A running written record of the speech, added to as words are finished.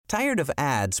Tired of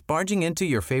ads barging into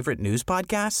your favorite news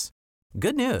podcasts?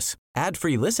 Good news.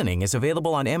 Ad-free listening is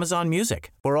available on Amazon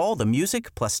Music for all the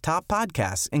music plus top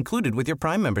podcasts included with your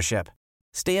Prime membership.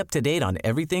 Stay up to date on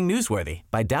everything newsworthy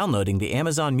by downloading the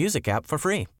Amazon Music app for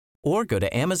free or go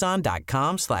to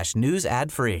amazon.com/news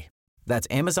ad free. That's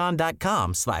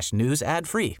amazon.com/news ad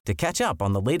free to catch up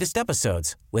on the latest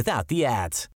episodes without the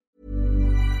ads.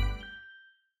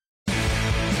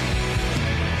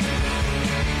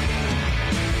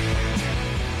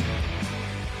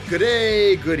 Good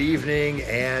day, good evening,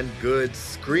 and good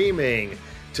screaming.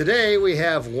 Today we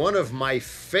have one of my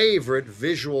favorite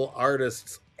visual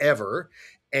artists ever,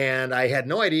 and I had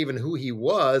no idea even who he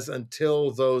was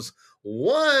until those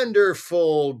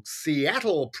wonderful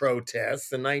Seattle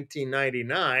protests in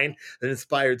 1999 that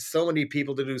inspired so many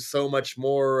people to do so much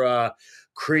more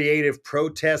creative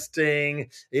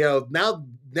protesting. You know,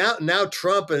 now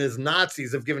Trump and his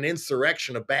Nazis have given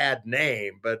insurrection a bad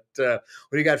name, but when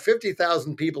you got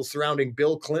 50,000 people surrounding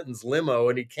Bill Clinton's limo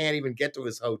and he can't even get to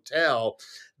his hotel,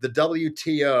 the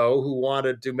WTO, who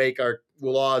wanted to make our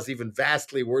laws even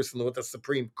vastly worse than what the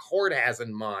Supreme Court has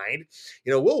in mind,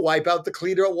 we'll wipe out the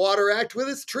Clean Water Act with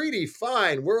its treaty.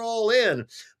 Fine, we're all in.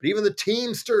 But even the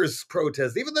Teamsters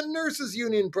protest, even the Nurses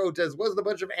Union protest wasn't a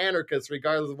bunch of anarchists,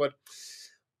 regardless of what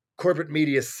corporate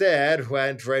media said,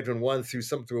 went right when one threw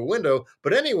something through a window.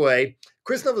 But anyway,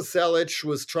 Chris Novoselic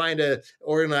was trying to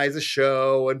organize a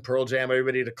show, and Pearl Jam,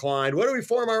 everybody declined. Why don't we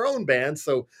form our own band?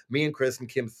 So me and Chris and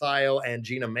Kim Thiel and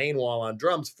Gina Mainwall on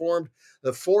drums formed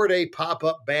the 4-day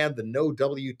pop-up band, the No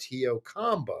WTO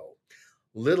Combo.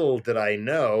 Little did I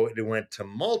know it went to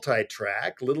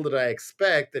multi-track. Little did I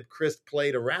expect that Chris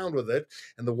played around with it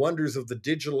and the wonders of the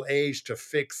digital age to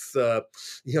fix,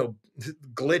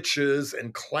 glitches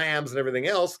and clams and everything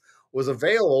else was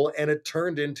available, and it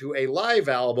turned into a live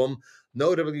album,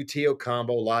 No WTO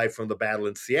Combo, live from the battle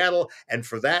in Seattle. And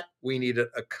for that, we needed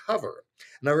a cover.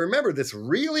 Now, remember this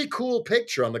really cool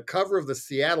picture on the cover of the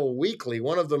Seattle Weekly,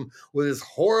 one of them with his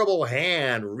horrible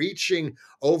hand reaching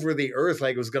over the earth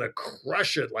like it was going to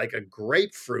crush it like a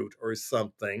grapefruit or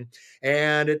something.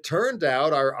 And it turned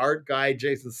out our art guy,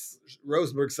 Jason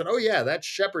Rosenberg, said, "Oh, yeah, that's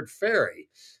Shepard Fairey."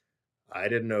 I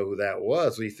didn't know who that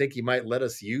was. We think he might let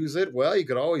us use it. Well, you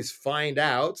could always find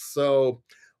out. So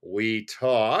we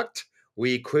talked.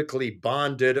 We quickly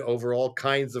bonded over all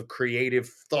kinds of creative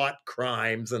thought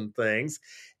crimes and things.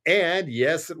 And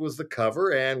yes, it was the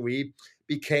cover, and we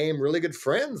became really good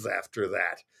friends after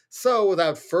that. So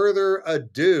without further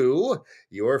ado,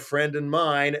 your friend and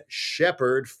mine,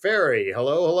 Shepard Fairey.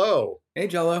 Hello, hello. Hey,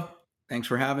 Jello. Thanks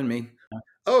for having me.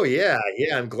 Oh, yeah.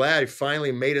 I'm glad I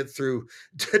finally made it through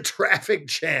traffic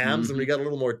jams and we got a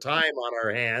little more time on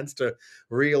our hands to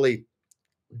really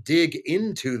dig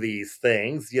into these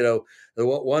things. The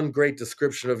one great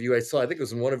description of you I saw, I think it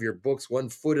was in one of your books, one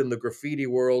foot in the graffiti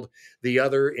world, the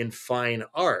other in fine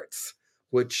arts,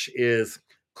 which is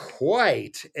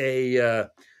quite a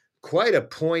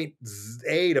point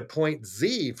A to point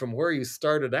Z from where you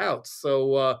started out.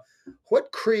 So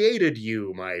what created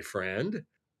you, my friend?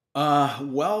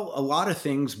 Well, a lot of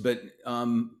things, but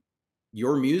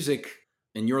your music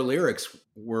and your lyrics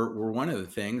were one of the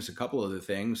things, a couple of the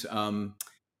things. I'm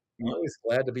always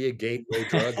glad to be a gateway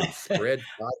drug and spread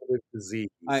positive disease.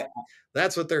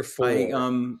 That's what they're for.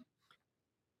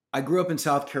 I grew up in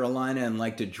South Carolina and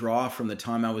liked to draw from the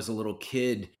time I was a little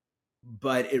kid,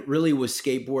 but it really was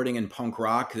skateboarding and punk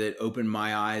rock that opened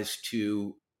my eyes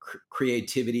to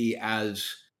creativity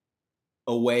as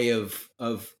a way of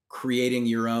creating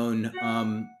your own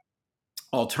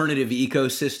alternative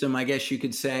ecosystem, I guess you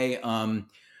could say.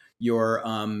 Your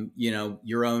own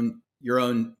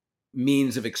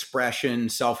means of expression,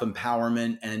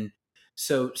 self-empowerment. And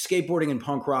so skateboarding and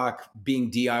punk rock being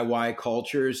DIY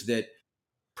cultures that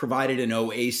provided an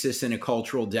oasis in a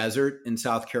cultural desert in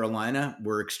South Carolina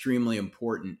were extremely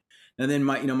important. And then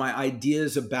my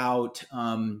ideas about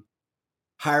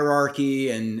hierarchy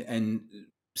and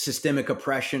systemic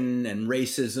oppression and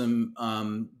racism,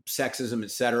 sexism,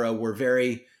 et cetera, were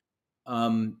very,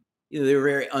 they were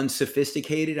very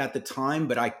unsophisticated at the time,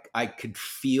 but I could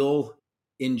feel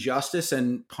injustice,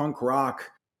 and punk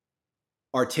rock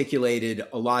articulated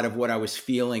a lot of what I was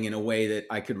feeling in a way that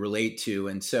I could relate to.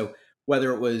 And so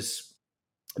whether it was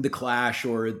the Clash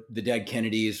or the Dead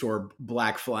Kennedys or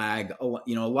Black Flag, a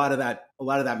lot of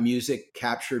that music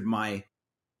captured my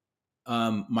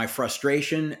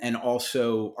frustration and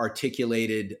also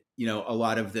articulated, a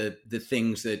lot of the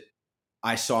things that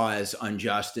I saw as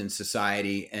unjust in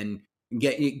society, and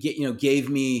gave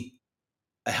me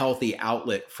a healthy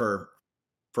outlet for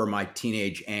my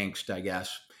teenage angst, I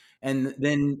guess. and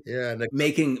then Yeah, and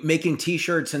making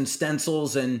T-shirts and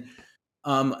stencils and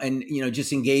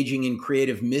just engaging in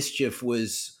creative mischief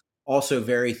was also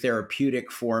very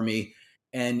therapeutic for me.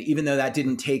 And even though that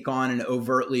didn't take on an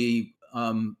overtly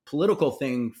political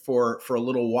thing for a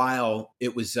little while,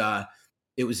 it was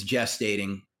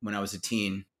gestating when I was a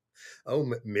teen.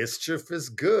 oh, mischief is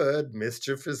good.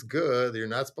 Mischief is good. You're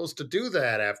not supposed to do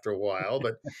that after a while,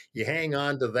 but you hang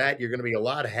on to that. You're going to be a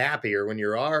lot happier when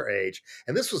you're our age.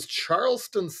 And this was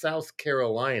Charleston, South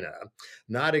Carolina,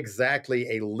 not exactly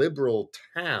a liberal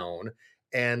town.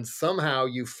 And somehow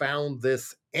you found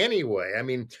this anyway. I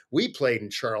mean, we played in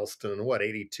Charleston in what,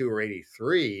 82 or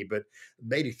 83, but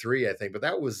 83, I think. But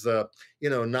that was,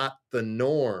 not the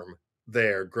norm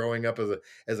there growing up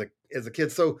as a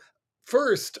kid. So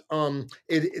first,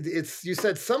 it's you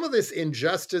said some of this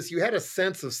injustice, you had a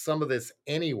sense of some of this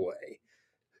anyway.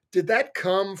 Did that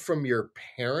come from your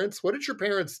parents? What did your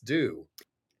parents do?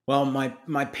 Well,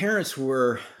 my parents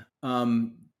were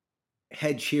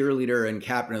head cheerleader and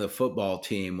captain of the football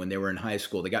team when they were in high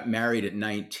school. They got married at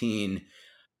 19.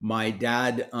 My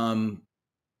dad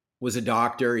was a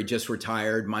doctor. He just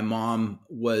retired. My mom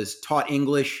was taught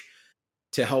English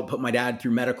to help put my dad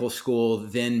through medical school,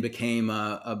 then became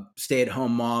a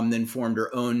stay-at-home mom, then formed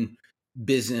her own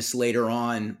business later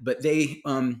on. But they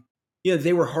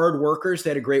were hard workers.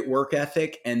 They had a great work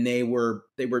ethic, and they were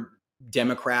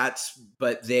Democrats,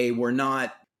 but they were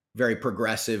not very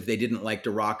progressive. They didn't like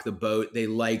to rock the boat. They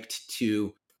liked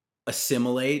to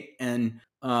assimilate. And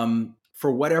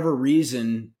for whatever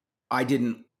reason, I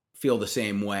didn't feel the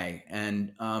same way.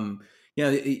 And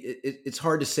it's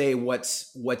hard to say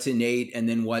what's innate and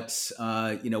then what's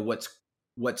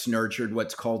nurtured,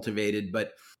 what's cultivated.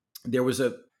 But there was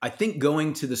I think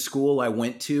going to the school I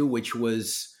went to, which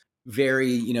was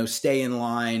very, stay in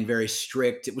line, very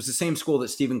strict. It was the same school that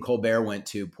Stephen Colbert went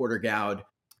to, Porter Goud.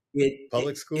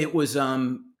 Public school? It was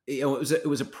it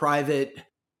was a private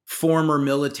former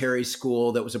military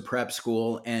school that was a prep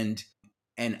school, and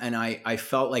I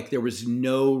felt like there was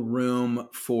no room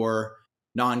for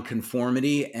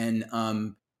nonconformity, and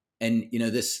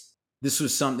this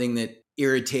was something that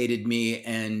irritated me,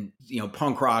 and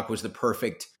punk rock was the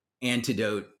perfect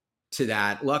antidote to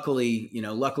that. Luckily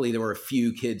there were a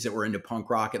few kids that were into punk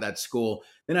rock at that school.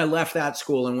 Then I left that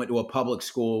school and went to a public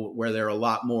school where there are a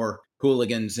lot more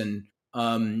hooligans and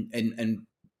punk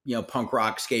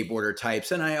rock skateboarder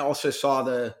types. And I also saw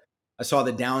the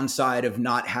downside of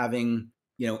not having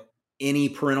any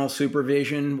parental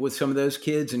supervision with some of those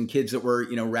kids, and kids that were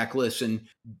reckless and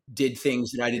did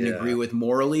things that I didn't agree with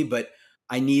morally. But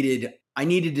I needed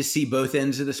to see both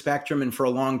ends of the spectrum, and for a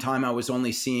long time I was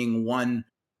only seeing one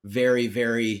very,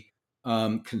 very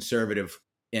conservative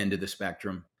end of the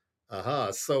spectrum.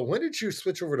 So when did you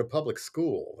switch over to public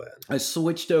school then? I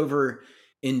switched over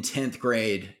in 10th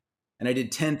grade, and I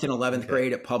did 10th and 11th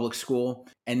grade at public school.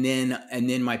 And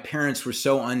then my parents were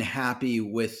so unhappy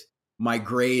with my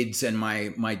grades and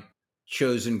my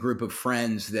chosen group of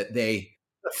friends that they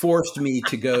forced me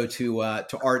to go to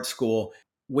art school,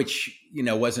 which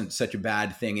wasn't such a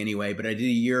bad thing anyway. But I did a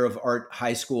year of art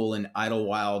high school in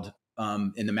Idlewild,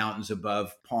 in the mountains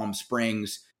above Palm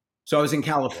Springs. So I was in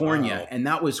California. Wow. And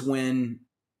that was when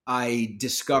I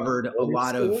discovered a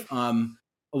lot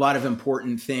of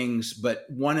important things. But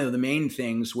one of the main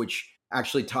things, which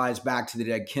actually ties back to the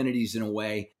dead Kennedys in a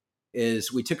way,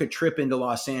 is we took a trip into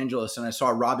Los Angeles, and I saw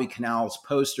Robbie Canal's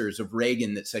posters of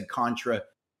Reagan that said Contra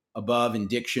above and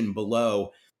Diction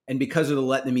below. And because of the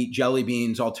Let Them Eat Jelly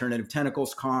Beans Alternative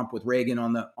Tentacles comp with Reagan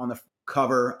on the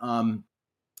cover,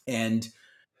 and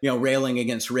railing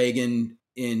against Reagan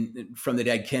from the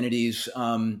dead Kennedys,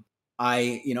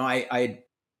 I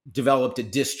developed a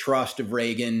distrust of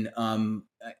Reagan,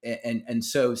 and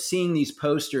so seeing these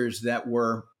posters that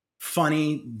were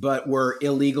funny but were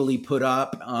illegally put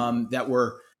up, that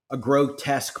were a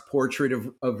grotesque portrait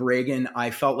of Reagan, I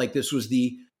felt like this was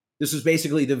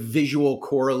basically the visual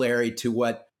corollary to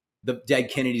what the dead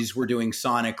Kennedys were doing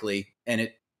sonically, and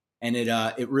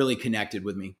it really connected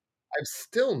with me. I've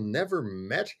still never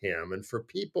met him. And for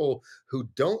people who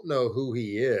don't know who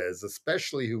he is,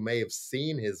 especially who may have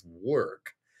seen his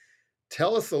work,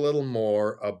 tell us a little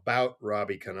more about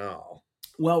Robbie Canal.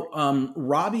 Well,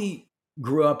 Robbie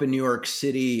grew up in New York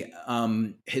City.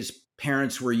 His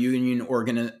parents were union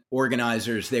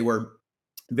organizers. They were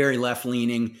very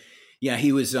left-leaning. Yeah,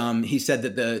 he was. He said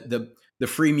that the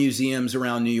free museums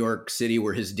around New York City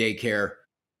were his daycare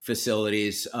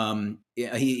facilities.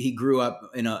 He grew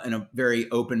up in a very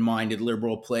open-minded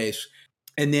liberal place,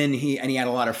 and then he had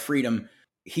a lot of freedom.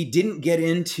 He didn't get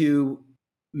into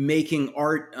making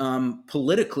art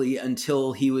politically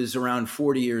until he was around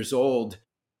 40 years old,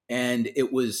 and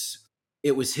it was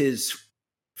his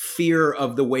fear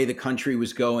of the way the country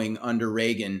was going under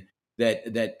Reagan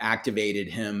that activated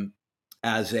him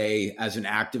as an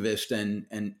activist,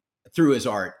 and through his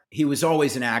art. He was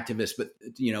always an activist, but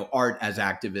art as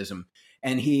activism.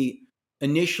 And he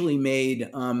initially made,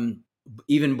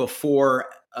 even before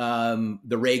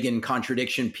the Reagan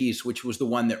contradiction piece, which was the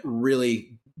one that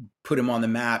really put him on the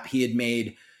map, he had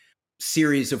made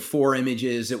series of 4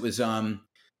 images. It was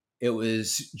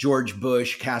George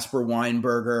Bush, Caspar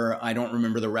Weinberger. I don't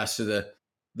remember the rest of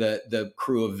the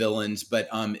crew of villains, but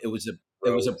it was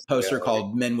a poster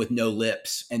called Men with No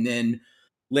Lips. And then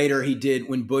later he did,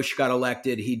 when Bush got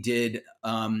elected, he did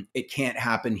It Can't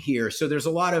Happen Here. So there's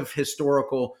a lot of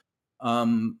historical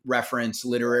reference,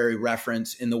 literary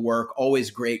reference in the work, always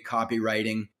great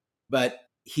copywriting. But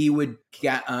he would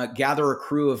gather a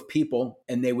crew of people,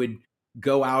 and they would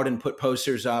go out and put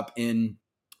posters up in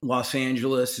Los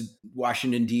Angeles,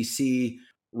 Washington, D.C.,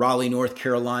 Raleigh, North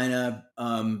Carolina,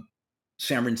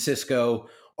 San Francisco,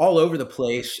 all over the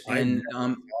place. I And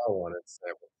never saw one in San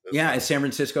yeah, Francisco. San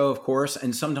Francisco, of course.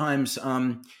 And sometimes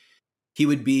he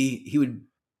would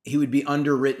be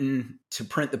underwritten to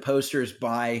print the posters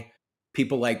by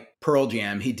people like Pearl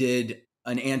Jam. He did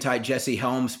an anti-Jesse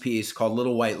Helms piece called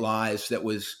Little White Lies that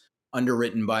was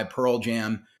underwritten by Pearl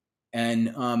Jam.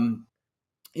 And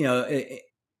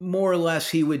more or less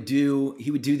he would do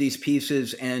these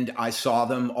pieces, and I saw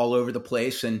them all over the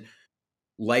place and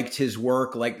liked his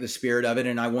work, liked the spirit of it,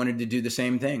 and I wanted to do the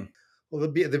same thing. Well,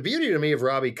 the beauty to me of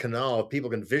Robbie Canal, if people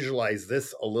can visualize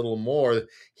this a little more,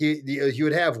 he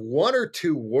would have 1 or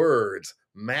 2 words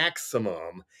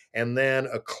maximum, and then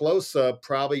a close up,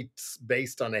 probably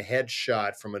based on a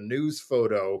headshot from a news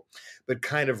photo, but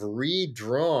kind of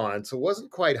redrawn. So it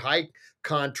wasn't quite high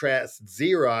contrast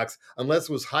Xerox, unless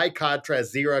it was high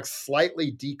contrast Xerox slightly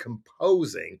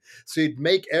decomposing. So you'd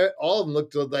make all of them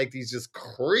look like these just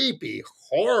creepy,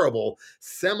 horrible,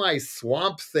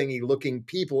 semi-swamp thingy looking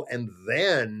people, and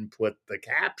then put the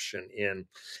caption in.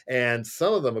 And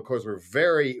some of them, of course, were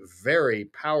very, very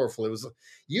powerful. It was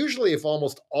usually, if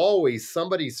almost always,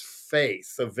 somebody's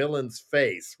face, a villain's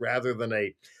face, rather than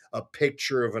a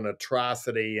picture of an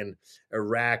atrocity in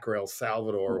Iraq or El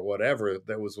Salvador or whatever.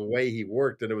 That was the way he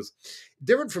worked. And it was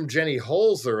different from Jenny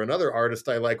Holzer, another artist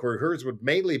I like, where hers would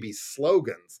mainly be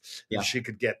slogans that Yeah. she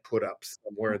could get put up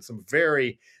somewhere, and some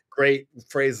very great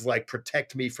phrases like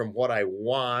 "protect me from what I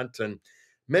want" and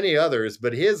many others.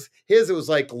 But his it was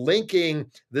like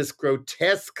linking this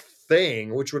grotesque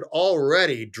thing, which would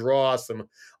already draw some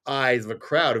eyes of a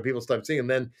crowd of people stopped seeing. And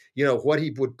then, what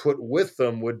he would put with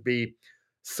them would be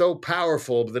so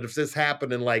powerful that if this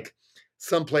happened in like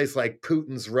someplace like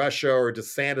Putin's Russia or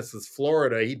DeSantis's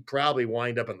Florida, he'd probably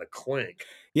wind up in the clink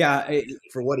Yeah,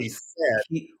 for what he said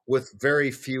he- with very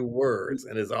few words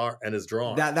and his art and his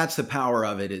drawing. that's the power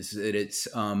of it, is that it's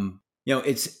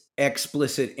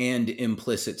explicit and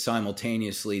implicit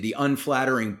simultaneously. The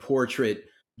unflattering portrait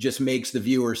just makes the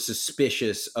viewer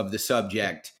suspicious of the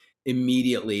subject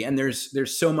immediately, and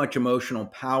there's so much emotional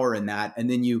power in that. And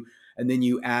then you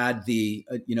add the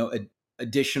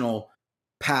additional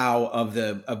pow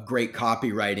of great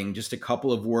copywriting, just a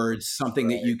couple of words, something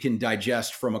that you can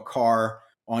digest from a car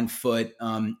on foot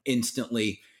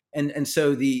instantly. And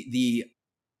so the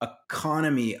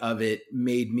economy of it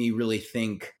made me really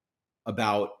think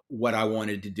about what I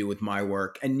wanted to do with my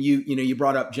work. And you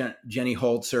brought up Jenny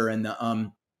Holzer, and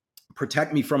the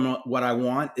Protect Me From What I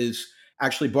Want is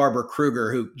actually Barbara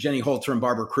Kruger, who Jenny Holzer and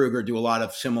Barbara Kruger do a lot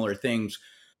of similar things.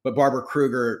 But Barbara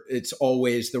Kruger, it's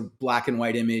always the black and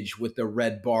white image with the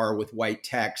red bar with white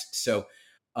text. So,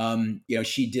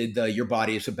 she did the Your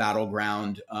Body is a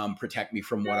Battleground, Protect Me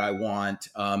From What I Want,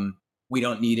 We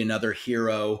Don't Need Another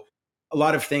Hero. A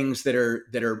lot of things that are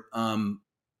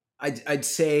I'd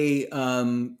say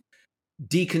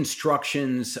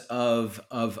deconstructions of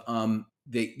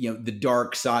the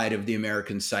dark side of the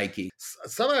American psyche.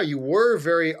 Somehow you were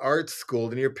very art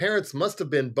schooled, and your parents must have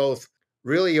been both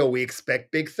really, we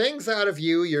expect big things out of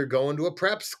you. You're going to a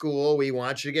prep school. We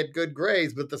want you to get good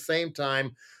grades. But at the same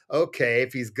time, okay,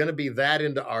 if he's going to be that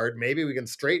into art, maybe we can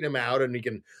straighten him out and he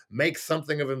can make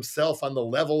something of himself on the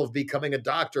level of becoming a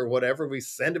doctor or whatever. We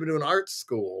send him to an art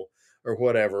school or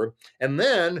whatever. And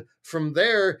then from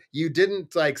there, you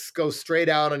didn't like go straight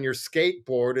out on your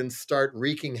skateboard and start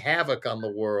wreaking havoc on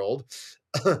the world.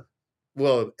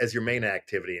 Well, as your main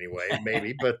activity anyway,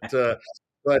 maybe,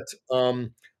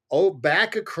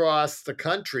 back across the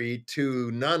country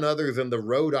to none other than the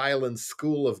Rhode Island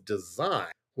School of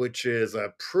Design, which is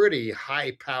a pretty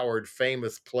high-powered,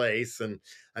 famous place. And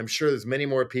I'm sure there's many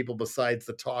more people besides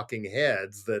the talking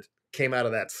heads that came out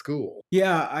of that school.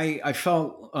 Yeah, I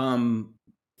felt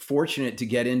fortunate to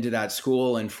get into that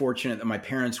school, and fortunate that my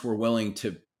parents were willing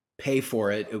to pay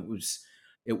for it. It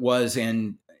was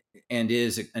and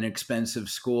is an expensive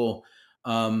school.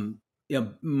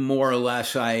 More or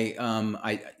less,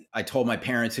 I told my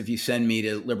parents, if you send me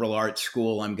to liberal arts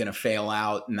school, I'm going to fail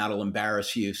out, and that'll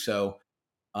embarrass you. So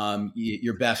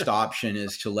your best option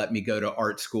is to let me go to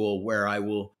art school where I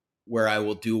will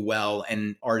do well,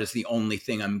 and art is the only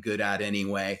thing I'm good at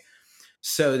anyway.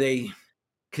 So they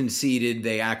conceded,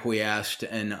 they acquiesced,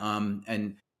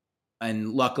 and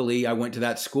luckily I went to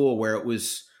that school where it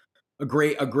was a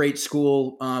great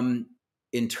school,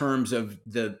 in terms of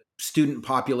the student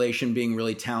population being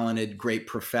really talented, great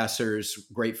professors,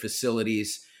 great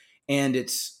facilities, and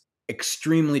it's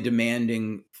extremely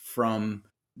demanding from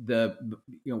the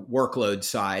workload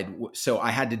side. So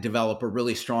I had to develop a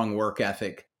really strong work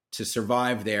ethic to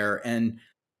survive there. And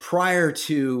prior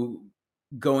to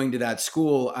going to that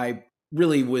school, I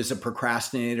really was a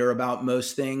procrastinator about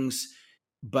most things.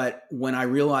 But when I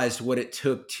realized what it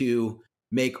took to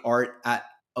make art at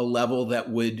a level that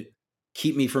would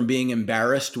keep me from being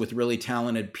embarrassed with really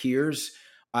talented peers,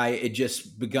 it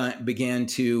just began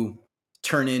to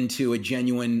turn into a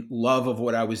genuine love of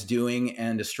what I was doing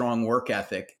and a strong work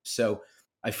ethic. So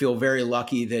I feel very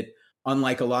lucky that,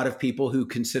 unlike a lot of people who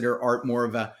consider art more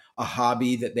of a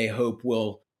hobby that they hope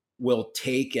will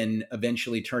take and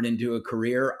eventually turn into a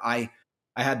career, I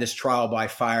had this trial by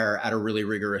fire at a really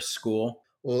rigorous school.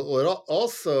 Well,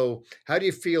 also, how do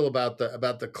you feel about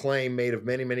the claim made of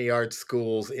many art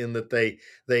schools in that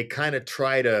they kind of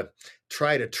try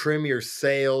to trim your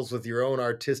sails with your own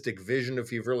artistic vision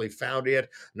if you've really found it?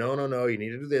 No, no, no. You need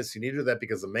to do this. You need to do that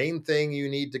because the main thing you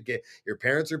need to get, your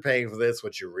parents are paying for this.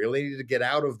 What you really need to get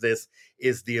out of this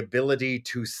is the ability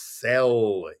to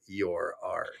sell your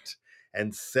art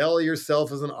and sell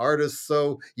yourself as an artist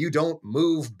so you don't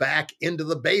move back into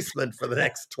the basement for the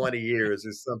next 20 years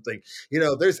or something.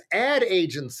 There's ad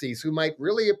agencies who might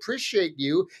really appreciate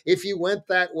you if you went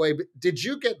that way. But did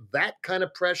you get that kind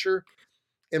of pressure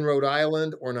in Rhode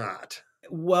Island or not?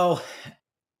 Well,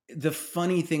 the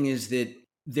funny thing is that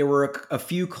there were a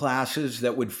few classes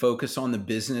that would focus on the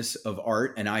business of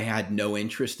art, and I had no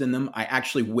interest in them. I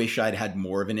actually wish I'd had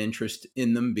more of an interest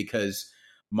in them, because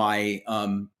my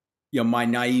my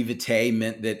naivete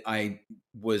meant that I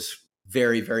was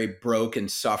very, very broke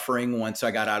and suffering once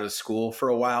I got out of school for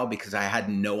a while, because I had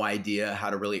no idea how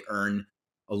to really earn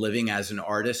a living as an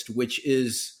artist, which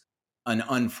is an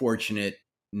unfortunate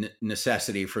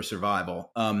necessity for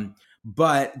survival.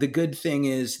 But the good thing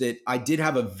is that I did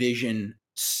have a vision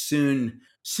soon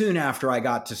after I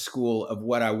got to school of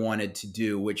what I wanted to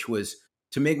do, which was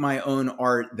to make my own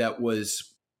art that was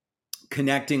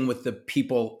connecting with the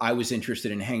people I was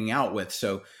interested in hanging out with.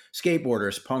 So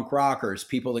skateboarders, punk rockers,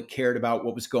 people that cared about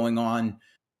what was going on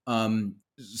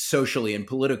socially and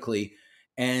politically.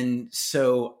 And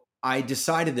so I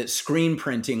decided that screen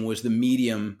printing was the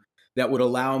medium that would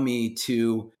allow me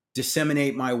to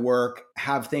disseminate my work,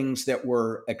 have things that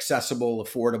were accessible,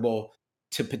 affordable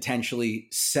to potentially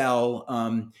sell.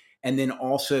 And then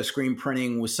also, screen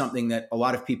printing was something that a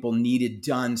lot of people needed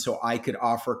done. So I could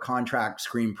offer contract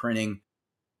screen printing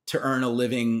to earn a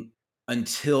living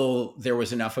until there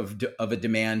was enough of a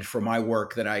demand for my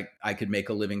work that I could make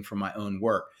a living from my own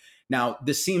work. Now,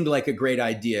 this seemed like a great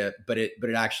idea, but it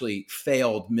actually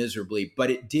failed miserably. But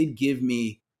it did give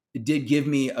me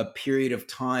a period of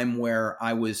time where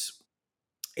I was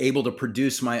able to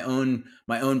produce my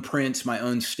own prints, my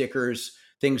own stickers,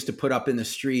 things to put up in the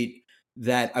street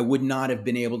that I would not have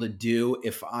been able to do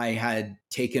if I had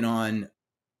taken on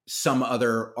some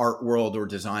other art world or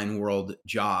design world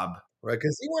job. Right,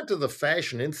 because he went to the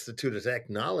Fashion Institute of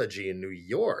Technology in New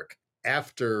York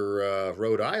after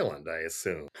Rhode Island, I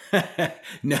assume.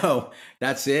 No,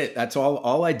 that's it. That's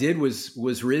all I did was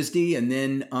RISD, and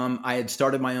then I had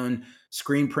started my own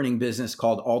screen printing business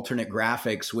called Alternate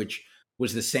Graphics, which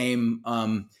was the same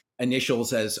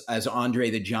initials as Andre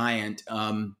the Giant.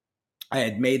 I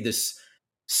had made this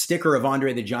sticker of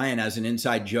Andre the Giant as an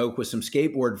inside joke with some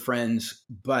skateboard friends,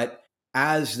 but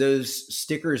as those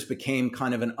stickers became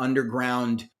kind of an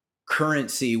underground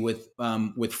currency with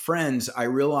friends, I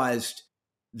realized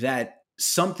that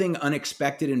something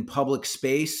unexpected in public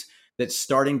space that's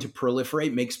starting to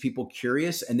proliferate makes people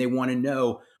curious, and they want to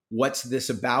know, what's this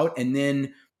about? And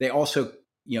then they also,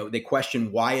 they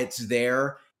question why it's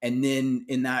there. And then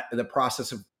in the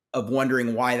process of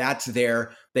wondering why that's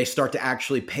there, they start to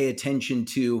actually pay attention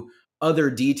to other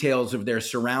details of their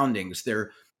surroundings.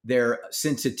 Their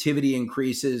sensitivity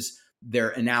increases, their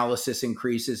analysis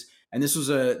increases. And this was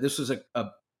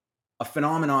a a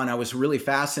phenomenon I was really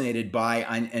fascinated by.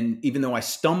 And even though I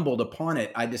stumbled upon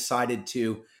it, I decided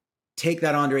to take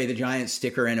that Andre the Giant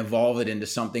sticker and evolve it into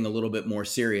something a little bit more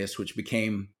serious, which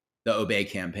became the Obey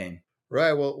campaign.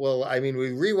 Right. Well, I mean,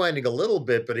 we're rewinding a little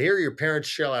bit, but here your parents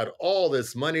shell out all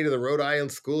this money to the Rhode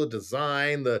Island School of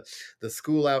Design, the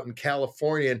school out in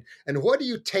California. And what do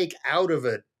you take out of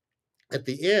it at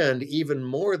the end, even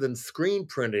more than screen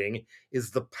printing,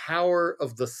 is the power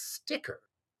of the sticker.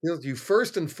 You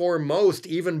first and foremost,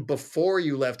 even before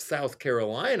you left South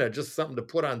Carolina, just something to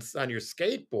put on your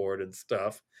skateboard and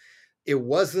stuff. It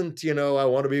wasn't, I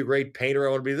want to be a great painter,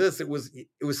 I want to be this. It was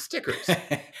stickers.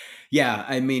 Yeah,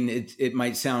 I mean, it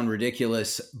might sound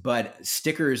ridiculous, but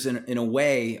stickers in a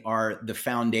way are the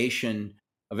foundation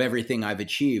of everything I've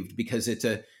achieved, because it's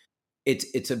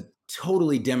a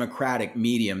totally democratic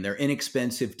medium. They're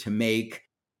inexpensive to make.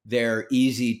 They're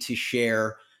easy to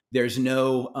share. There's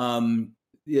no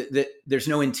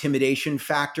intimidation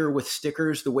factor with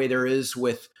stickers the way there is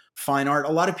with fine art.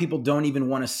 A lot of people don't even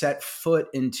want to set foot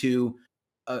into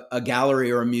a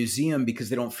gallery or a museum because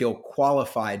they don't feel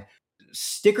qualified.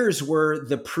 Stickers were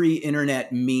the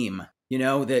pre-internet meme,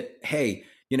 that, hey,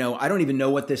 I don't even know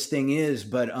what this thing is,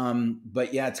 but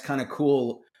yeah, it's kind of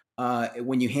cool.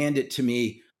 When you hand it to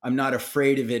me, I'm not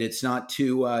afraid of it. It's not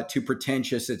too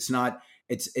pretentious. It's not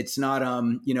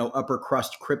upper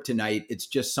crust kryptonite. It's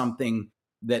just something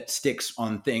that sticks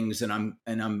on things, and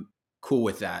I'm cool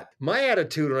with that. My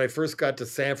attitude when I first got to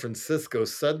San Francisco,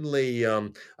 suddenly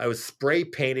I was spray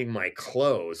painting my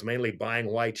clothes, mainly buying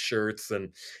white shirts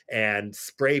and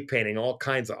spray painting all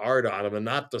kinds of art on them, and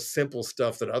not the simple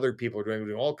stuff that other people are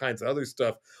doing all kinds of other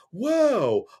stuff.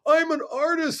 Whoa, I'm an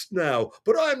artist now,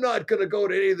 but I'm not going to go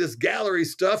to any of this gallery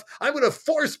stuff. I'm going to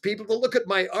force people to look at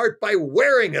my art by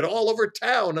wearing it all over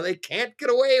town, and they can't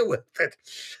get away with it.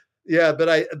 Yeah,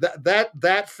 but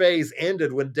that phase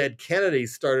ended when Dead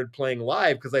Kennedys started playing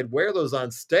live, because I'd wear those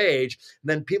on stage, and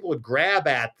then people would grab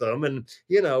at them, and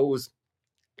it was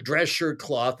dress shirt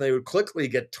cloth. They would quickly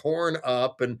get torn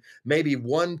up, and maybe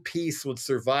one piece would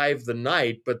survive the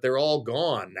night, but they're all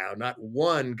gone now. Not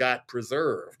one got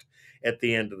preserved at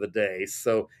the end of the day.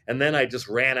 So, and then I just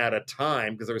ran out of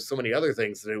time because there were so many other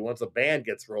things to do once a band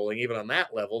gets rolling, even on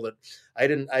that level, that I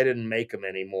didn't make them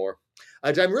anymore.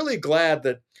 I'm really glad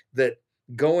that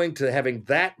going to having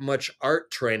that much art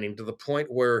training, to the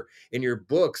point where in your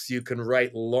books you can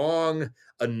write long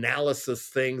analysis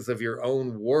things of your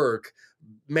own work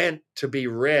meant to be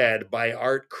read by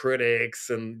art critics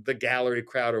and the gallery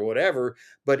crowd or whatever,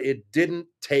 but it didn't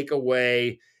take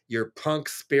away your punk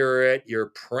spirit, your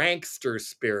prankster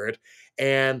spirit,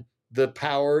 and the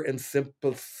power and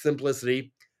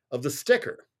simplicity of the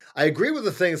sticker. I agree with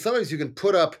the thing. Sometimes you can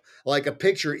put up like a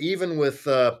picture, even with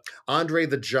Andre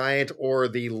the Giant or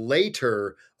the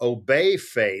later Obey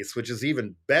face, which is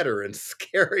even better and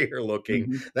scarier looking.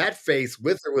 Mm-hmm. That face,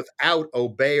 with or without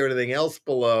Obey or anything else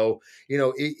below,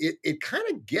 it kind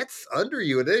of gets under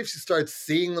you. And then if you start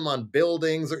seeing them on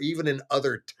buildings or even in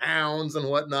other towns and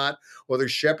whatnot, whether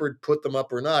Shepard put them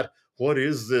up or not, what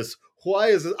is this? Why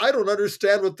is it? I don't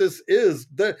understand what this is.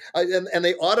 And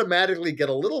they automatically get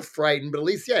a little frightened, but at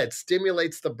least, it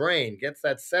stimulates the brain, gets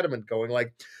that sediment going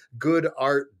like good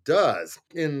art does.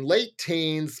 In late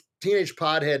teens, teenage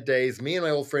podhead days, me and my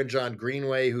old friend John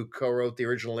Greenway, who co-wrote the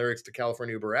original lyrics to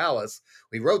California Uberalis,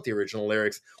 we wrote the original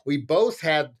lyrics. We both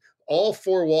had all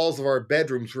four walls of our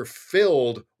bedrooms were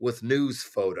filled with news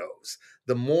photos.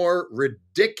 The more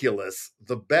ridiculous,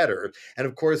 the better. And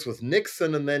of course, with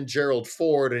Nixon and then Gerald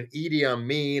Ford and Idi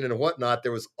Amin and whatnot,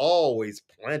 there was always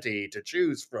plenty to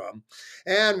choose from.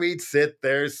 And we'd sit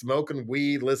there smoking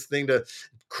weed, listening to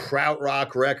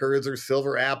krautrock records or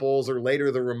Silver Apples, or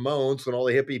later the Ramones, when all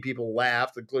the hippie people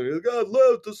laughed, including, God,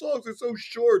 the songs are so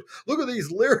short. Look at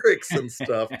these lyrics and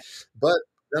stuff. But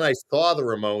then I saw the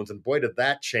Ramones, and boy, did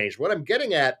that change. What I'm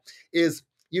getting at is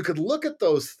you could look at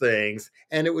those things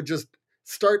and it would just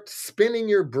start spinning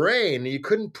your brain. You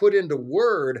couldn't put into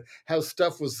word how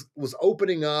stuff was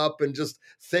opening up, and just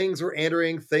things were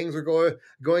entering, things were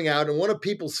going out. And one of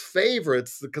people's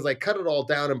favorites, because I cut it all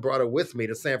down and brought it with me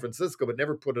to San Francisco, but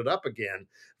never put it up again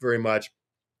very much,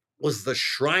 was the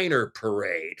Shriner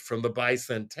Parade from the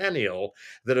Bicentennial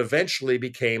that eventually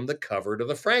became the cover to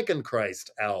the Frankenchrist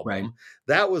album. Right.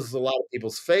 That was a lot of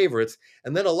people's favorites.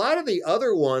 And then a lot of the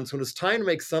other ones, when it was time to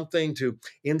make something to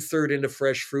insert into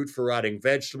Fresh Fruit for Rotting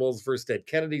Vegetables, first Dead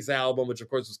Kennedys album, which of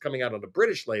course was coming out on a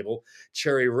British label,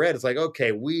 Cherry Red, it's like,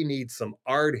 okay, we need some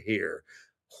art here.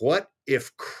 What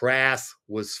if Crass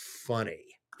was funny?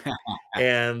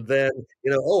 And then,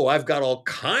 oh, I've got all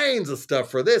kinds of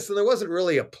stuff for this. And there wasn't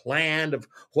really a plan of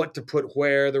what to put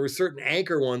where. There were certain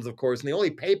anchor ones, of course, and the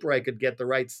only paper I could get the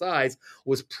right size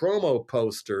was promo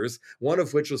posters, one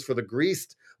of which was for the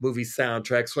Greased movie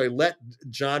soundtrack. So I let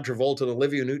John Travolta and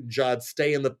Olivia Newton-John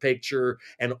stay in the picture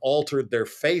and altered their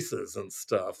faces and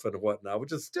stuff and whatnot,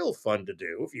 which is still fun to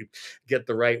do if you get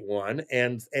the right one.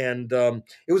 And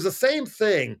it was the same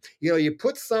thing. You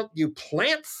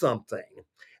plant something.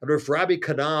 And if Robbie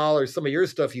Canal or some of your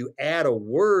stuff, you add a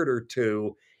word or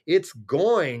two, it's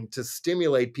going to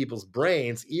stimulate people's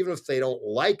brains, even if they don't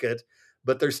like it,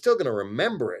 but they're still going to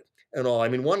remember it and all. I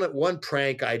mean, one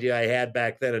prank idea I had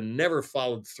back then and never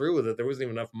followed through with it, there wasn't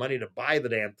even enough money to buy the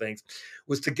damn things,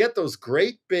 was to get those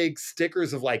great big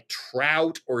stickers of like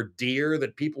trout or deer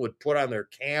that people would put on their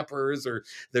campers or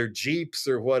their Jeeps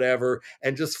or whatever,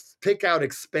 and just pick out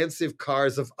expensive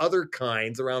cars of other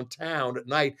kinds around town at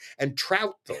night and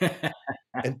trout them.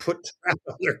 And put trout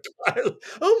on their car.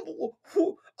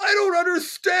 I don't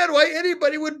understand why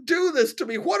anybody would do this to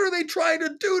me. What are they trying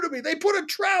to do to me? They put a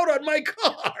trout on my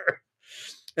car.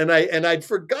 And I'd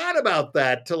forgot about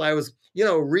that till I was,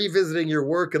 revisiting your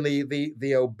work and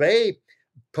the Obey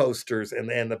posters and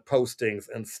the postings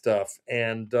and stuff.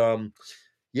 And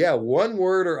one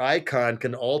word or icon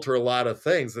can alter a lot of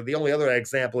things. And the only other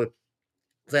example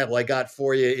I got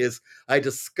for you is I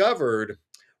discovered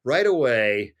right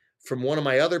away from one of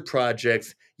my other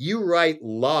projects, you write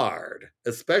lard,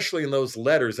 especially in those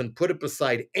letters, and put it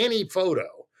beside any photo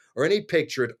or any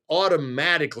picture, it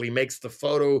automatically makes the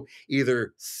photo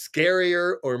either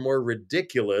scarier or more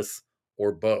ridiculous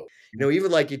or both. Even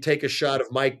like you take a shot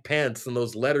of Mike Pence and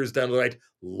those letters down to the right,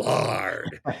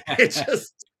 lard. It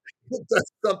does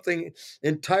something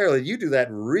entirely. You do that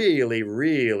really,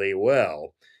 really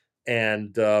well.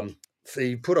 And so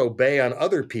you put Obey on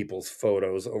other people's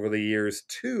photos over the years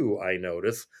too, I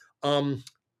notice.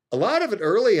 A lot of it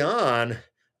early on,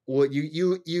 what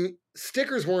you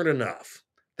stickers weren't enough.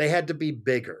 They had to be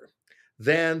bigger.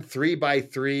 Then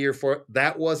 3x3 or 4,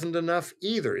 that wasn't enough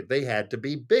either. They had to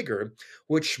be bigger,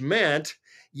 which meant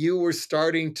you were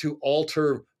starting to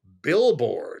alter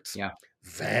billboards,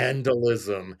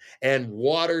 vandalism, and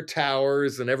water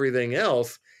towers and everything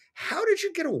else. How did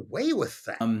you get away with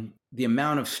that? The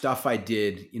amount of stuff I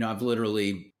did, I've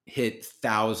literally hit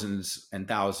thousands and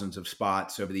thousands of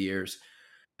spots over the years,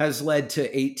 has led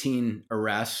to 18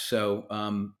 arrests.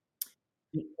 So,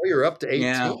 you're up to 18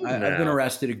 now. I've been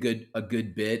arrested a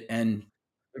good bit, and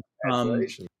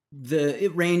congratulations.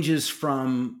 It ranges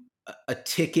from a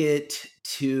ticket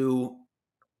to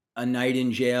a night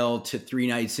in jail to 3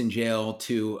 nights in jail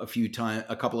to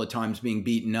a couple of times being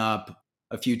beaten up,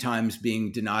 a few times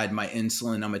being denied my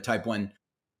insulin. I'm a type 1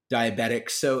 diabetic.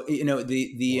 So,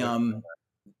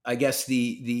 I guess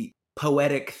the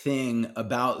poetic thing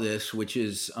about this, which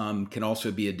is, can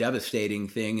also be a devastating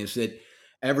thing, is that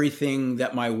everything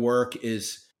that my work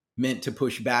is meant to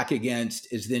push back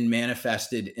against is then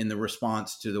manifested in the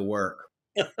response to the work.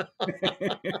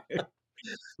 That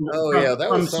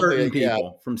was certain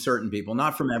people. From certain people,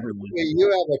 not from everyone. You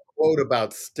have a quote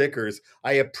about stickers.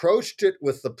 I approached it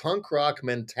with the punk rock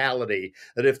mentality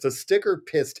that if the sticker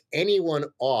pissed anyone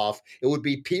off, it would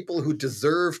be people who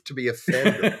deserved to be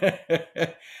offended.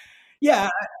 Yeah.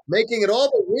 Making it all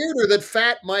the weirder that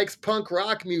Fat Mike's Punk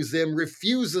Rock Museum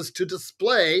refuses to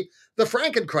display the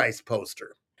Frankenchrist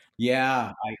poster.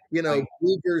 Yeah.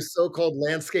 Uyghur's so-called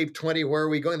Landscape 20, where are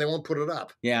we going? They won't put it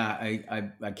up. Yeah,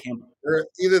 I can't.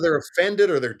 Either they're offended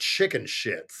or they're chicken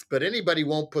shits, but anybody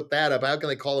won't put that up. How can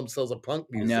they call themselves a punk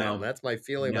museum? No. That's my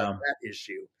feeling about that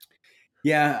issue.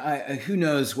 Yeah, who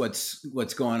knows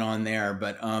what's going on there,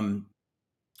 but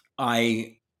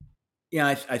I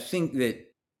think that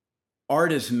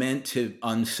art is meant to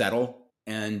unsettle,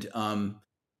 and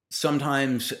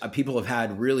sometimes people have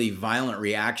had really violent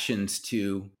reactions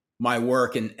to my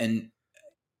work, and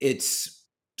it's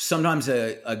sometimes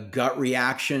a gut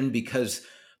reaction because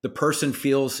the person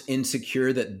feels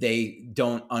insecure that they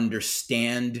don't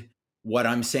understand what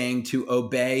I'm saying to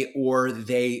obey, or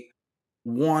they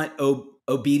want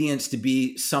obedience to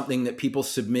be something that people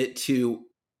submit to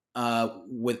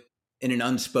in an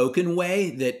unspoken way,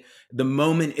 that the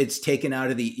moment it's taken out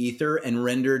of the ether and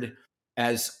rendered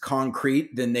as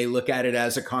concrete, then they look at it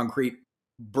as a concrete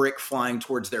brick flying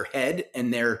towards their head,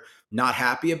 and they're not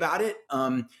happy about it.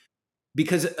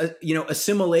 Because,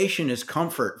 assimilation is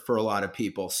comfort for a lot of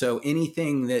people. So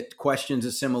anything that questions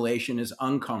assimilation is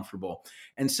uncomfortable.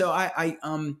 And so I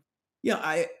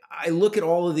look at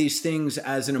all of these things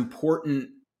as an important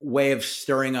way of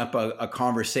stirring up a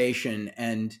conversation.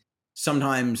 And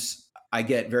sometimes I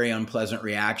get very unpleasant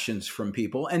reactions from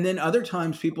people. And then other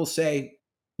times people say,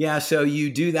 yeah, so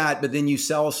you do that, but then you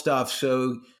sell stuff.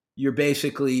 So you're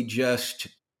basically just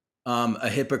a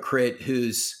hypocrite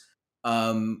who's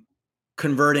um,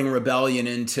 converting rebellion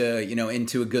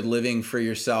into a good living for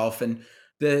yourself. And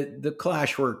the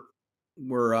Clash were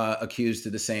accused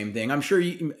of the same thing. I'm sure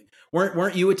you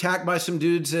weren't you attacked by some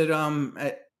dudes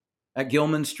at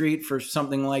Gilman Street for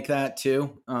something like that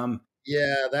too?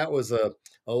 Yeah, that was a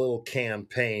little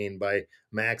campaign by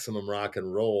Maximum Rock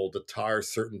and Roll to tar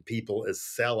certain people as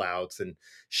sellouts and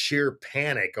sheer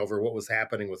panic over what was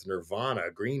happening with Nirvana.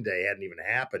 Green Day hadn't even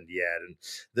happened yet. And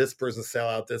this person's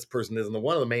sellout, this person isn't.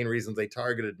 One of the main reasons they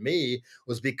targeted me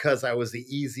was because I was the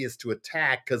easiest to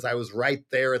attack because I was right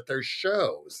there at their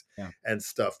shows and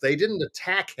stuff. They didn't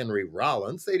attack Henry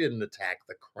Rollins. They didn't attack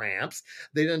the Cramps.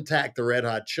 They didn't attack the Red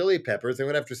Hot Chili Peppers. They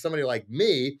went after somebody like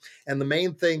me. And the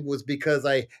main thing was because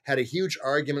I had a huge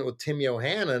argument with Tim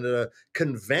Yohannan at a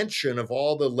convention of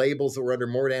all the labels that were under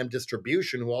Mordam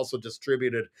Distribution, who also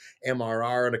distributed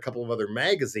MRR and a couple of other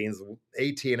magazines.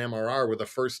 AT and MRR were the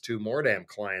first two Mordam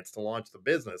clients to launch the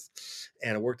business,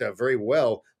 and it worked out very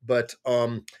well. But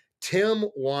Tim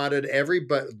wanted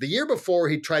everybody, the year before,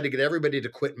 he tried to get everybody to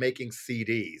quit making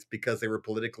CDs because they were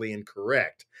politically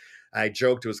incorrect. I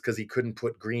joked it was because he couldn't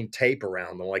put green tape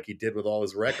around them like he did with all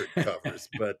his record covers.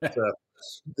 But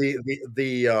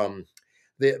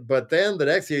but then the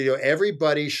next year,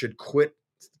 everybody should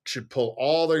pull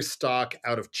all their stock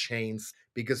out of chains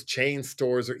because chain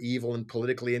stores are evil and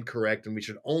politically incorrect, and we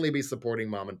should only be supporting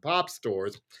mom and pop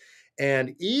stores.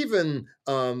 And even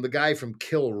the guy from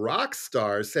Kill Rock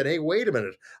Stars said, hey, wait a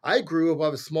minute. I grew up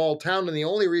in a small town, and the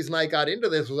only reason I got into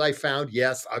this was I found,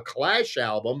 yes, a Clash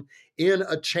album in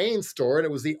a chain store, and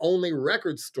it was the only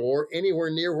record store anywhere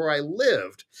near where I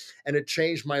lived, and it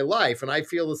changed my life. And I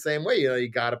feel the same way. You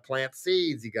got to plant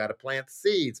seeds. You got to plant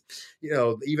seeds.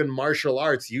 Even martial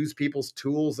arts use people's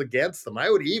tools against them. I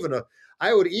would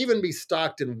even be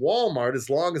stocked in Walmart as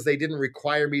long as they didn't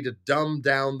require me to dumb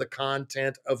down the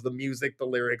content of the music, the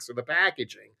lyrics, or the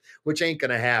packaging, which ain't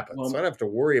going to happen. So I don't have to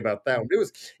worry about that.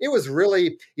 It was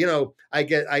really, I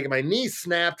get my knee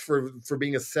snapped for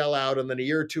being a sellout, and then a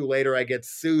year or two later, I get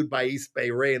sued by East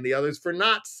Bay Ray and the others for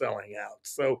not selling out.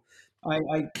 So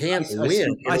I can't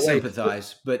win. I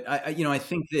sympathize, but I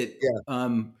think that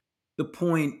the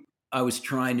point I was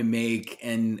trying to make,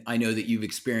 and I know that you've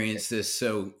experienced this,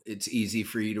 so it's easy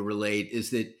for you to relate,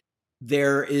 is that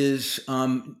there is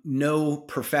no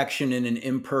perfection in an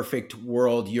imperfect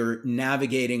world. You're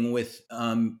navigating with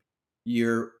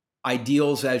your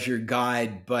ideals as your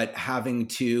guide, but having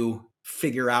to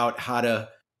figure out how to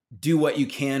do what you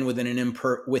can within an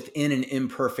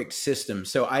imperfect system.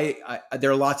 So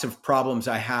there are lots of problems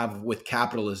I have with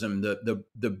capitalism,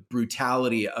 the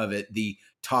brutality of it, the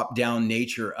top-down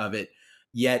nature of it.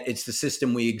 Yet it's the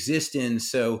system we exist in.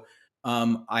 So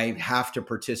I have to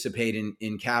participate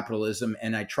in capitalism,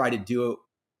 and I try to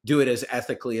do it as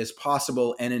ethically as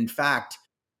possible. And in fact,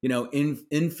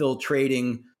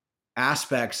 infiltrating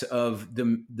aspects of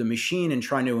the machine and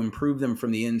trying to improve them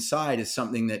from the inside is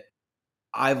something that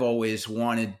I've always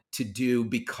wanted to do,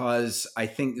 because I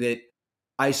think that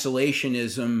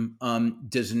isolationism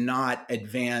does not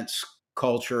advance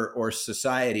culture or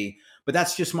society. But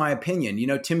that's just my opinion.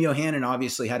 Tim Yohannan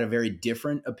obviously had a very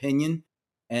different opinion,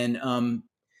 and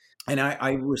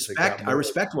I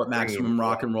respect what Maximum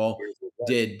Rock and Roll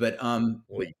did, but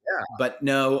but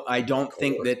no, I don't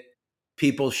think that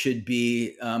people should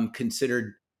be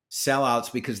considered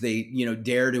sellouts because they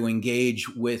dare to engage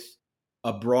with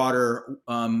a broader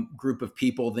group of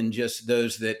people than just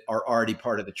those that are already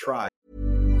part of the tribe.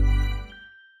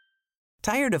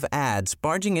 Tired of ads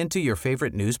barging into your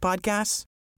favorite news podcasts?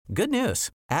 Good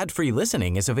news. Ad-free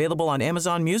listening is available on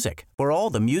Amazon Music for all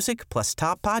the music plus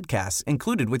top podcasts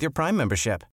included with your Prime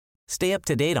membership. Stay up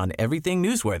to date on everything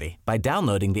newsworthy by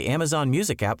downloading the Amazon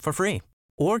Music app for free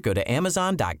or go to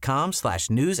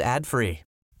amazon.com/news ad free.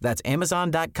 That's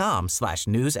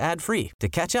amazon.com/news ad free to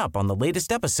catch up on the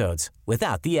latest episodes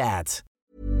without the ads.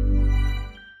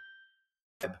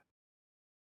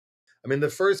 I mean, the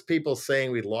first people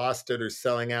saying we lost it or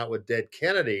selling out with dead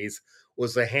Kennedys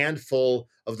was a handful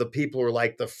of the people who were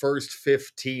like the first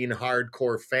 15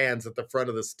 hardcore fans at the front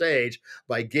of the stage.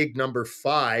 By gig number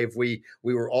 5, we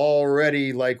were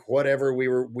already like whatever we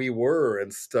were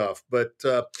and stuff. But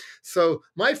so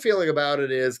my feeling about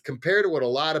it is, compared to what a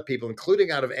lot of people, including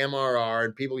out of MRR,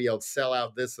 and people yelled sell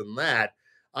out this and that,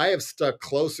 I have stuck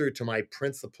closer to my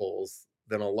principles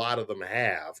than a lot of them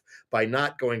have, by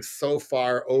not going so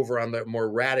far over on the more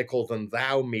radical than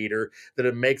thou meter that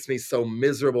it makes me so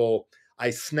miserable I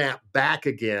snap back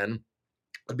again.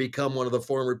 become one of the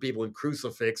former people in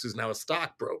Crucifix who's now a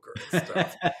stockbroker and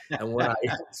stuff. And when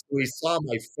we saw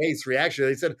my face reaction,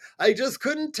 they said, I just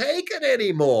couldn't take it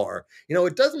anymore.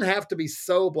 It doesn't have to be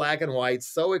so black and white,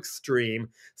 so extreme.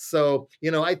 So,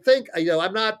 I think,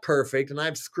 I'm not perfect and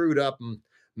I've screwed up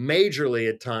majorly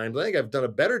at times. I think I've done a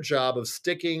better job of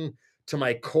sticking to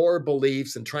my core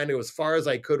beliefs and trying to go as far as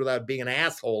I could without being an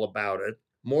asshole about it,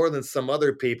 more than some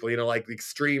other people, like the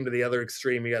extreme to the other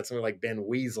extreme. You got something like Ben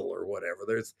Weasel or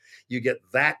whatever. You get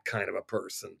that kind of a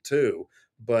person too.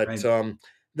 But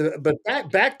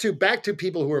Right. back to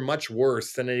people who are much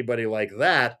worse than anybody like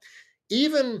that.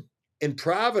 Even in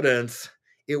Providence,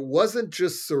 it wasn't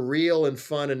just surreal and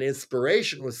fun and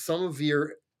inspiration. With some of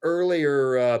your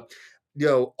earlier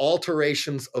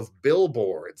alterations of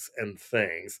billboards and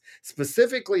things.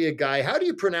 Specifically, a guy, how do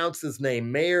you pronounce his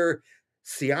name? Mayor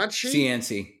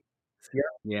Cianci.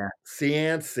 Yeah.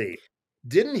 Cianci.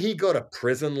 Didn't he go to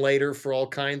prison later for all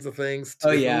kinds of things too?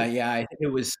 Oh yeah. I think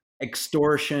it was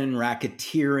extortion,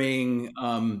 racketeering.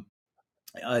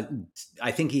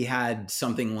 I think he had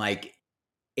something like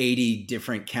 80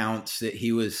 different counts that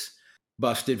he was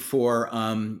busted for,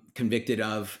 convicted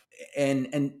of.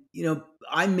 And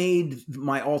I made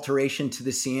my alteration to the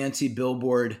Cianci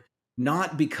billboard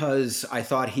not because I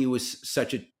thought he was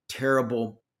such a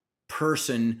terrible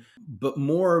person, but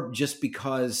more just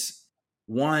because,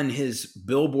 one, his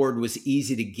billboard was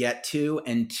easy to get to,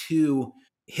 and two,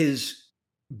 his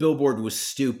billboard was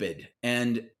stupid.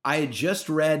 And I had just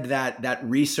read that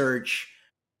research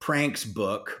pranks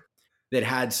book that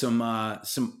had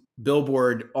some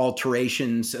billboard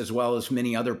alterations as well as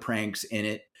many other pranks in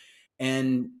it.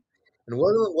 And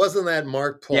wasn't that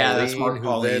Mark Pauline, yeah, that's Mark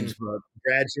Pauline's book,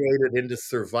 graduated into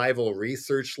survival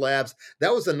research labs?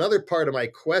 That was another part of my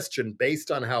question. Based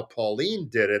on how Pauline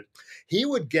did it, he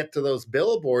would get to those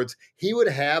billboards, he would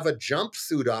have a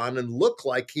jumpsuit on and look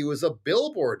like he was a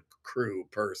billboard crew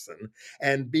person,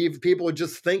 and people would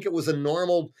just think it was a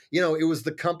normal, it was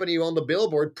the company who owned the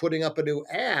billboard putting up a new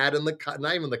ad, and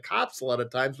not even the cops a lot of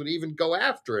times would even go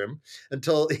after him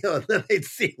until and then they'd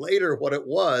see later what it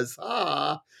was.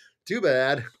 Too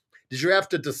bad. Did you have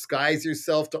to disguise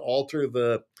yourself to alter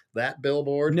that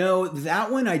billboard? No,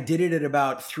 that one I did it at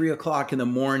about 3:00 in the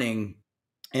morning,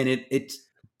 and it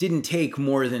didn't take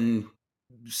more than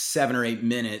 7 or 8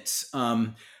 minutes.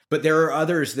 But there are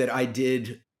others that I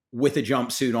did with a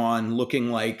jumpsuit on,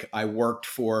 looking like I worked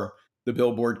for the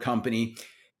billboard company.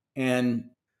 And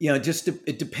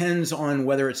it depends on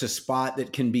whether it's a spot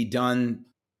that can be done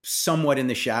somewhat in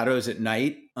the shadows at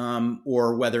night,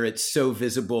 or whether it's so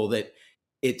visible that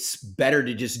it's better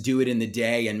to just do it in the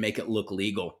day and make it look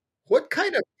legal. What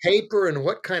kind of paper and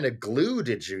what kind of glue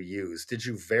did you use? Did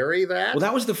you vary that? Well,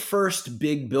 that was the first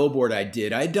big billboard I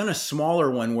did. I had done a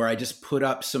smaller one where I just put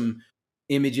up some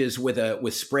images with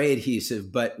spray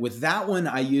adhesive, but with that one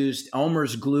I used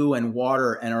Elmer's glue and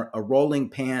water and a rolling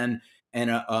pan and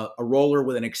a roller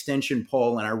with an extension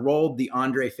pole, and I rolled the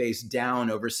Andre face down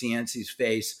over Cianci's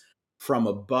face from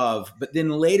above. But then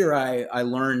later I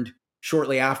learned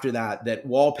shortly after that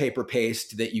wallpaper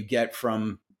paste that you get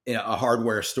from a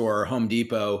hardware store or Home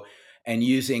Depot, and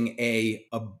using a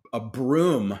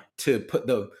broom to put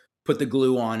the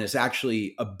glue on is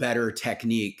actually a better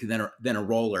technique than a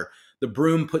roller. The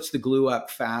broom puts the glue up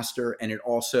faster, and it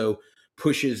also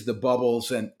pushes the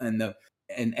bubbles and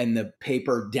the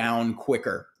paper down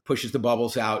quicker. Pushes the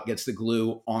bubbles out, gets the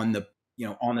glue on the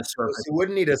surface. So you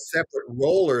wouldn't need a separate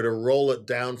roller to roll it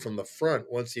down from the front.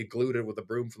 Once you glued it with a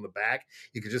broom from the back,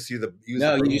 you could just use the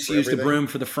broom. You just use the broom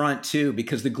for the front too,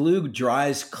 because the glue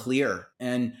dries clear.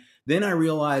 And then I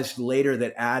realized later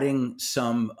that adding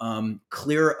some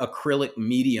clear acrylic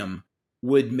medium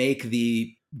would make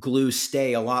the glue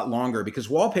stay a lot longer, because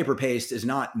wallpaper paste is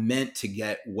not meant to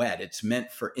get wet. It's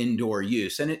meant for indoor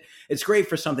use. And it's great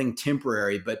for something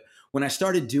temporary. But when I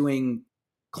started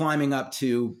climbing up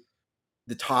to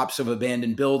the tops of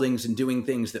abandoned buildings and doing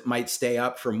things that might stay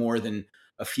up for more than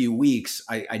a few weeks,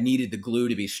 I needed the glue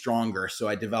to be stronger. So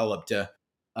I developed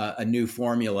a new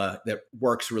formula that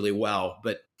works really well.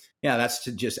 But yeah, that's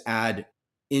to just add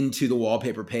into the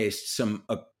wallpaper paste some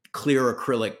clear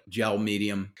acrylic gel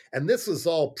medium. And this was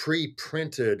all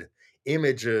pre-printed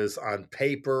images on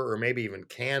paper or maybe even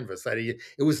canvas. It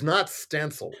was not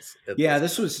stencils. Yeah,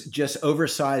 this was just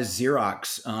oversized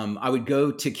Xerox. I would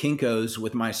go to Kinko's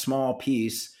with my small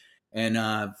piece, and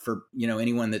for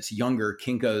anyone that's younger,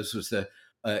 Kinko's was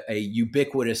a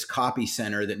ubiquitous copy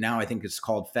center that now I think is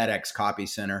called FedEx Copy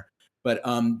Center. But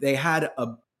they had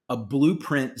a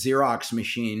blueprint Xerox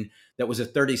machine that was a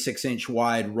 36-inch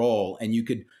wide roll, and you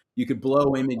could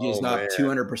blow images up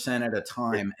 200% at a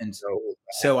time. And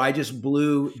so I just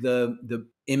blew the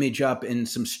image up in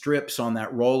some strips on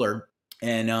that roller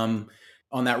and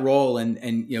on that roll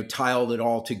and tiled it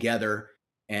all together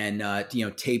and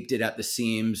taped it at the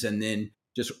seams and then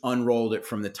just unrolled it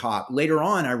from the top. Later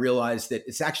on, I realized that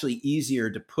it's actually easier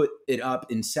to put it up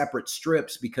in separate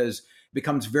strips because it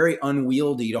becomes very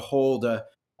unwieldy to hold a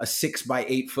 6 by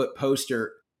 8 foot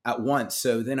poster at once.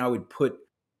 So then I would put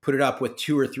it up with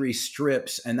 2 or 3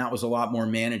 strips, and that was a lot more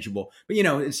manageable. But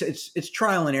it's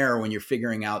trial and error when you're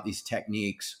figuring out these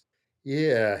techniques.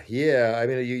 Yeah, yeah. I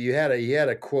mean, you had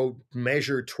a quote,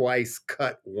 measure twice,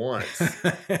 cut once.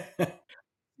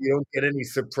 You don't get any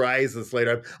surprises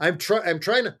later. I'm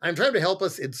trying to help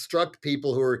us instruct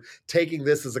people who are taking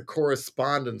this as a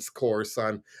correspondence course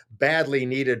on badly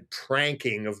needed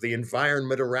pranking of the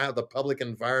environment around the public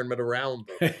environment around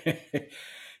them.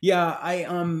 Yeah,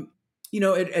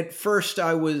 at first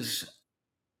I was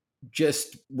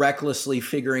just recklessly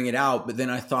figuring it out, but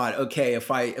then I thought, okay, if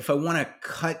I want to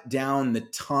cut down the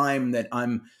time that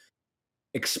I'm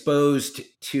exposed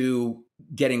to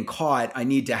getting caught, I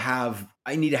need to have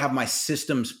my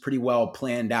systems pretty well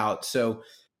planned out. So,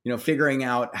 figuring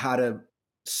out how to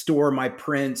store my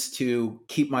prints, to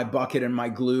keep my bucket and my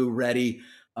glue ready.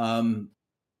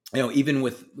 Even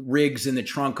with rigs in the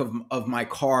trunk of my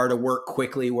car to work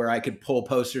quickly, where I could pull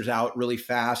posters out really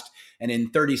fast and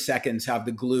in 30 seconds have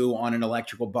the glue on an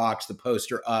electrical box, the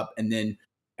poster up, and then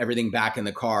everything back in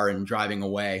the car and driving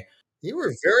away. You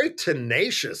were very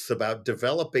tenacious about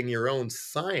developing your own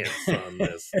science on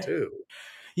this too.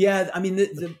 Yeah, I mean,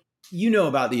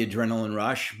 about the adrenaline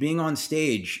rush. Being on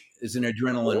stage is an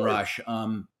adrenaline rush.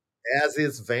 As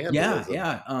is vandalism.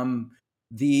 Yeah.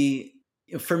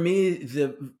 For me,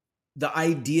 the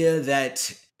idea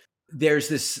that there's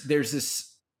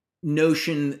this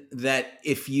notion that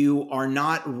if you are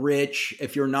not rich,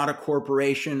 if you're not a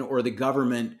corporation or the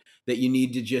government, that you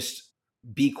need to just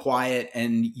be quiet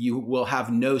and you will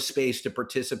have no space to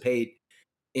participate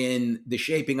in the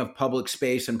shaping of public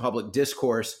space and public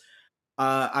discourse.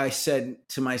 I said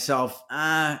to myself,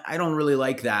 I don't really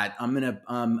like that. I'm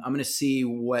gonna see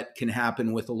what can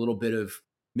happen with a little bit of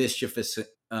mischievous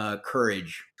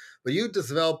courage. But you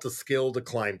developed the skill to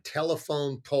climb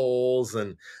telephone poles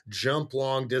and jump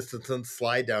long distances,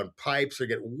 slide down pipes, or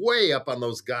get way up on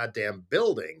those goddamn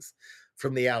buildings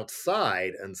from the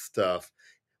outside and stuff.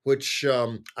 Which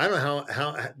I don't know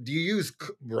how do you use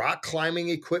rock climbing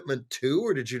equipment too,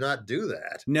 or did you not do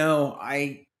that? No,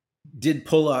 I did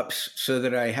pull-ups so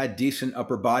that I had decent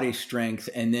upper body strength,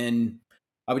 and then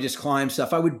I would just climb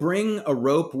stuff. I would bring a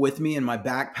rope with me in my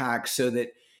backpack so that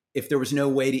if there was no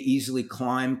way to easily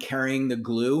climb carrying the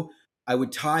glue, I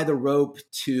would tie the rope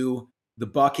to the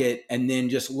bucket and then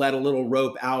just let a little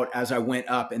rope out as I went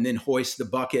up and then hoist the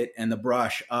bucket and the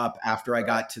brush up after I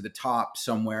got to the top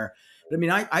somewhere. But I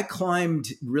mean, I climbed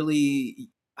really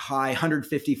high,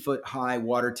 150 foot high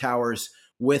water towers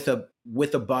with a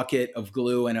bucket of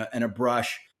glue and a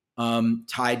brush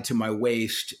tied to my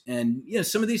waist. And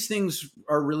some of these things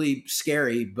are really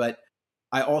scary, but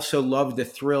I also love the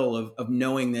thrill of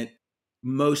knowing that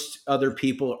most other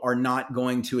people are not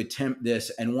going to attempt this.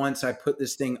 And once I put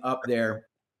this thing up there,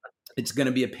 it's going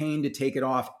to be a pain to take it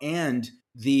off. And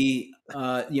the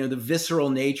visceral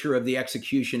nature of the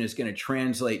execution is going to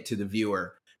translate to the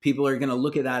viewer. People are going to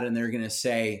look at that and they're going to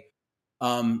say,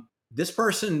 this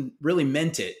person really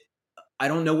meant it. I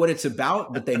don't know what it's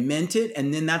about, but they meant it.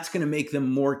 And then that's going to make them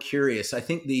more curious. I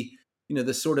think the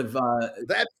sort of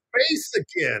that face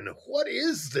again. What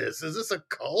is this? Is this a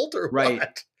cult or right?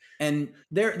 What? And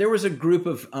there was a group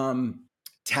of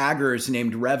taggers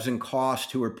named Revs and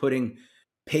Cost who were putting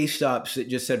paste ups that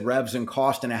just said Revs and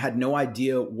Cost, and I had no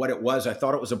idea what it was. I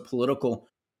thought it was a political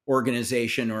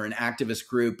organization or an activist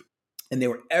group, and they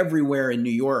were everywhere in New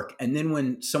York. And then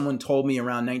when someone told me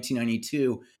around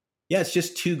 1992, yeah, it's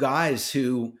just 2 guys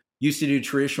who used to do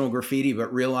traditional graffiti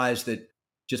but realized that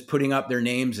just putting up their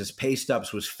names as paste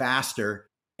ups was faster.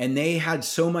 And they had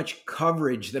so much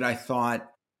coverage that I thought,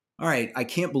 all right, I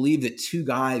can't believe that 2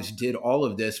 guys did all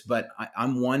of this, but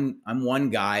I'm one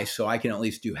guy, so I can at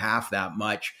least do half that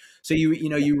much. So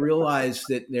you realize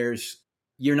that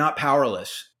you're not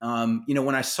powerless.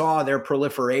 When I saw their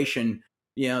proliferation,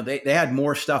 they had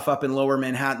more stuff up in Lower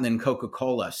Manhattan than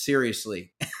Coca-Cola.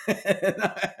 Seriously.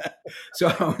 So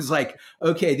I was like,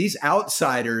 okay, these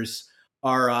outsiders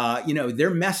are,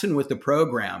 they're messing with the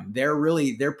program.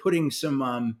 They're putting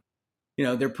some,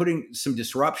 they're putting some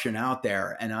disruption out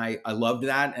there, and I loved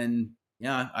that. And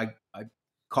yeah, I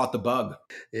caught the bug.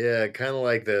 Yeah, kind of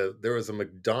like there was a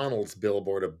McDonald's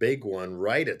billboard, a big one,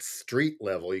 right at street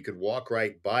level. You could walk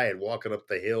right by it, walking up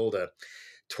the hill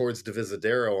towards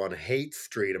Divisadero on Haight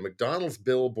Street, a McDonald's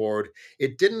billboard.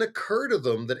 It didn't occur to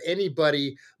them that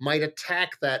anybody might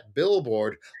attack that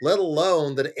billboard, let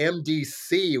alone that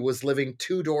MDC was living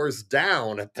 2 doors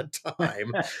down at the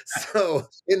time. So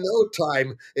in no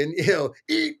time, and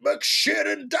eat McShit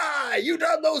and die. You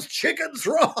done those chickens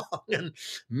wrong, and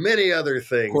many other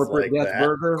things Corporate like Death that.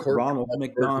 Burger, Corporate Ronald Death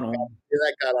Burger, McDonald.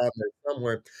 that got on there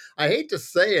somewhere. I hate to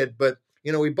say it, but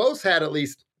we both had at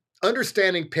least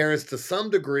understanding parents to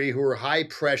some degree who were high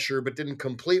pressure, but didn't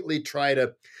completely try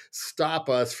to stop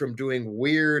us from doing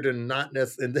weird and not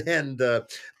necessarily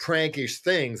prankish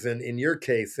things. In your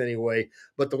case, anyway.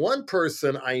 But the one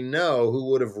person I know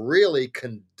who would have really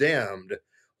condemned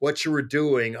what you were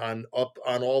doing up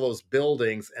on all those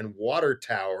buildings and water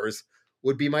towers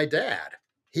would be my dad.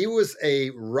 He was a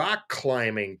rock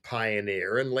climbing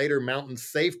pioneer and later mountain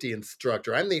safety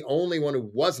instructor. I'm the only one who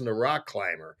wasn't a rock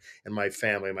climber in my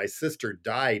family. My sister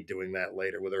died doing that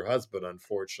later with her husband,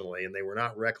 unfortunately, and they were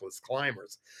not reckless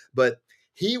climbers. But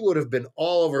he would have been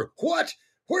all over, what?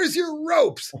 Where's your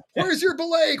ropes? Where's your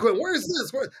belay equipment? Where's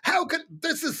this?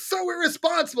 This is so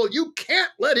irresponsible. You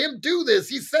can't let him do this.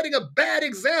 He's setting a bad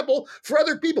example for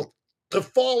other people to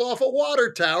fall off a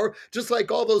water tower, just like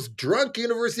all those drunk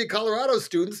University of Colorado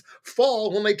students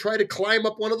fall when they try to climb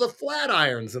up one of the flat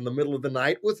irons in the middle of the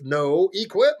night with no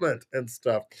equipment and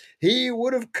stuff. He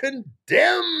would have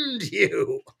condemned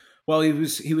you. Well, he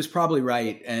was probably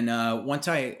right. And once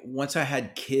I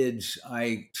had kids,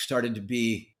 I started to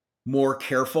be more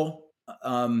careful.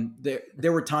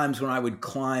 There were times when I would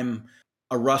climb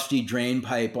a rusty drain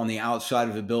pipe on the outside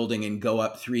of a building and go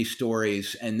up 3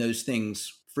 stories, and those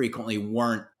things frequently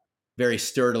weren't very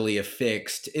sturdily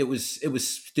affixed. It was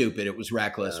stupid. It was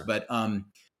reckless. Yeah. But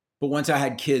once I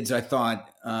had kids, I thought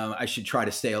I should try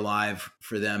to stay alive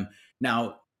for them.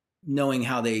 Now, knowing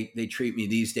how they treat me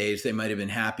these days, they might have been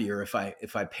happier if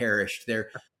I perished.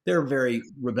 They're very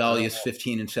rebellious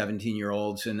 15 and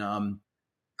 17-year-olds, and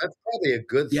that's probably a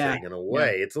good thing in a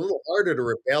way. Yeah. It's a little harder to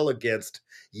rebel against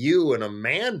you and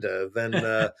Amanda than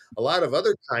a lot of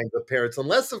other kinds of parents,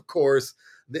 unless, of course,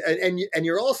 and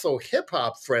you're also hip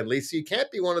hop friendly, so you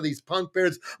can't be one of these punk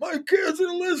parents. My kids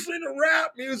are listening to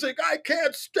rap music. I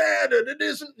can't stand it. It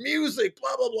isn't music.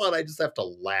 Blah blah blah. And I just have to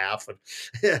laugh at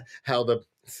how the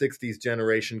 60s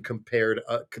generation condemned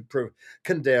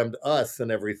us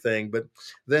and everything. But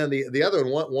then the other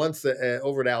one, once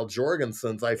over at Al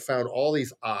Jorgensen's, I found all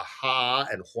these Aha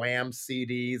and Wham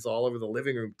CDs all over the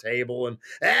living room table, and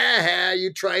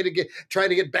you trying to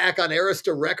get back on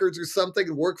Arista Records or something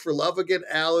and work for love again.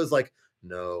 Al is like,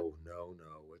 no,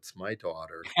 it's my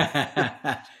daughter.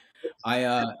 But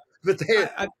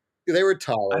they were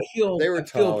tolerant. I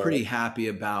feel pretty happy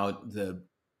about a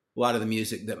lot of the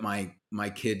music that my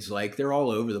kids like. They're all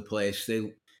over the place.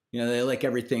 They like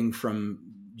everything from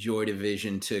Joy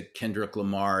Division to Kendrick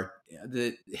Lamar,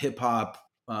 the hip hop,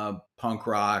 punk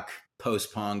rock,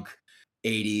 post punk,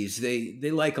 80s.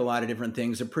 They like a lot of different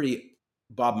things. They're pretty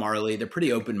Bob Marley. They're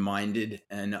pretty open minded,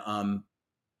 and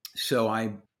so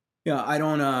I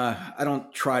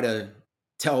don't try to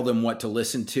tell them what to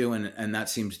listen to, and that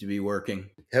seems to be working.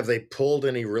 Have they pulled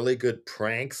any really good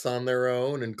pranks on their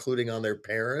own, including on their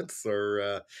parents,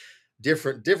 or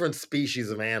different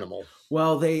species of animal?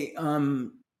 Well, they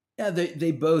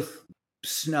both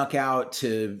snuck out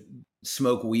to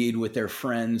smoke weed with their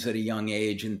friends at a young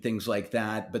age and things like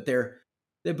that. But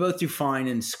they both do fine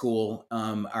in school.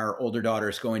 Our older daughter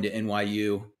is going to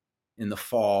NYU in the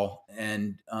fall,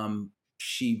 and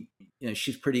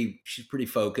she's pretty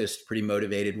focused, pretty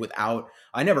motivated.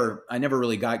 I never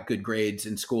really got good grades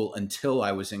in school until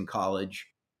I was in college,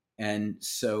 and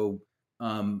so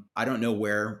I don't know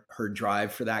where her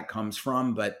drive for that comes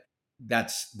from, but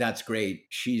that's great.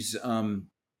 She's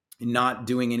not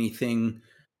doing anything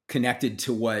connected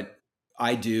to what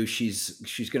I do.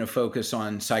 She's going to focus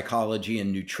on psychology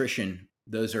and nutrition.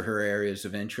 Those are her areas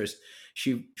of interest.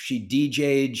 She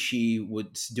DJ'd, she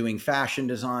was doing fashion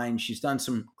design. She's done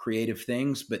some creative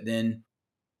things, but then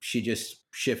she just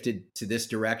shifted to this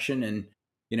direction. And,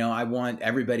 I want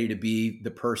everybody to be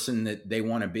the person that they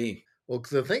want to be. Well,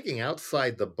 because they're thinking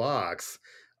outside the box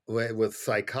with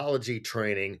psychology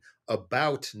training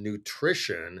about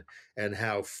nutrition and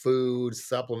how food,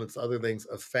 supplements, other things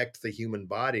affect the human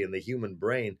body and the human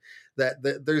brain, that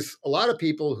there's a lot of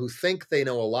people who think they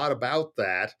know a lot about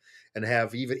that and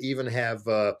have even have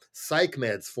psych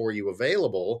meds for you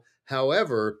available.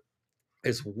 However,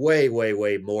 there's way, way,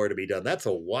 way more to be done. That's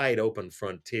a wide open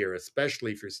frontier,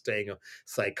 especially if you're staying on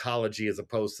psychology as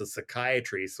opposed to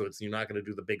psychiatry. So you're not going to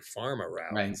do the big pharma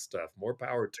route and stuff. More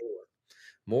power to her.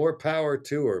 More power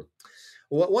to her.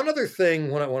 One other thing,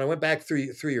 when I went back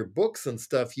through your books and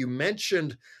stuff, you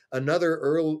mentioned another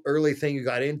early thing you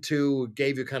got into,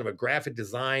 gave you kind of a graphic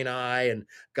design eye, and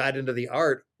got into the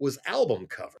art was album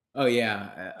cover. Oh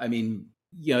yeah, I mean,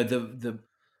 the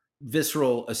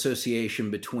visceral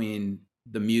association between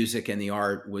the music and the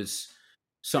art was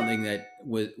something that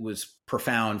was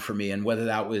profound for me, and whether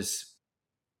that was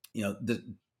the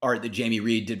art that Jamie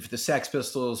Reed did for the Sex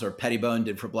Pistols, or Pettibone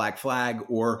did for Black Flag,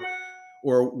 or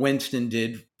Winston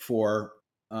did for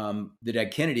the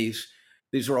Dead Kennedys.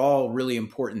 These were all really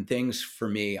important things for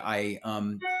me. I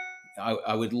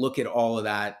would look at all of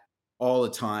that all the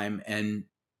time and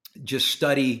just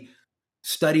study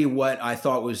what I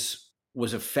thought was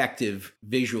effective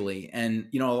visually. And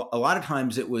a lot of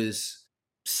times it was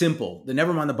simple. The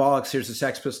Nevermind the Bollocks, Here's the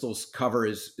Sex Pistols cover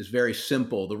is very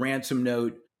simple. The Ransom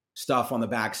Note stuff on the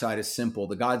backside is simple.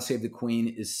 The God Save the Queen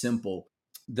is simple.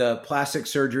 The Plastic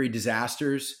Surgery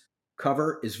Disasters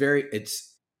cover is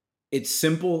it's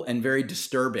simple and very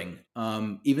disturbing.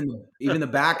 Even the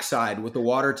backside with the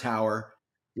water tower.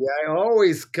 Yeah, I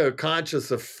always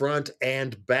conscious of front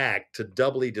and back to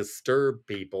doubly disturb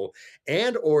people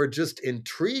and or just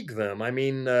intrigue them. I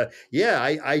mean, yeah,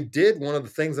 I did one of the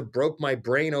things that broke my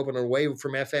brain open away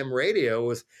from FM radio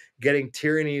was getting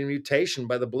Tyranny and Mutation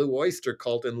by the Blue Oyster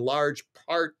Cult in large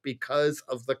part because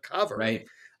of the cover. Right.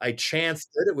 I chanced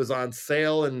it was on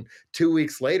sale, and 2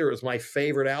 weeks later it was my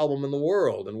favorite album in the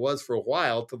world, and was for a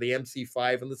while till the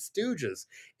MC5 and the Stooges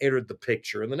entered the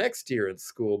picture in the next year in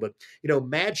school. But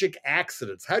magic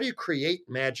accidents. How do you create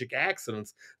magic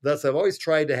accidents? Thus, I've always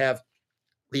tried to have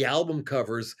the album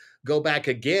covers go back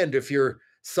again to, if you're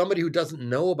somebody who doesn't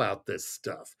know about this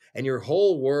stuff and your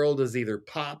whole world is either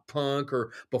pop punk,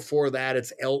 or before that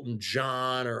it's Elton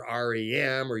John or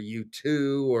REM or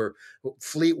U2 or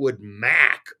Fleetwood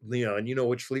Mac, and you know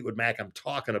which Fleetwood Mac I'm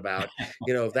talking about.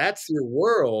 That's your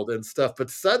world and stuff, but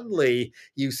suddenly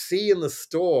you see in the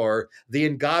store the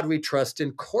In God We Trust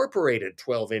Incorporated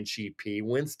 12-inch EP,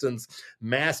 Winston's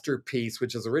masterpiece,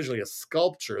 which is originally a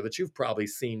sculpture that you've probably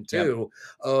seen too,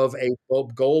 of a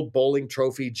gold bowling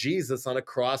trophy Jesus on a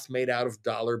cross made out of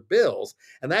dollar bills.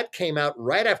 And that came out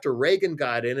right after Reagan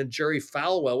got in and Jerry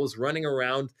Falwell was running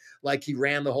around like he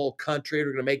ran the whole country.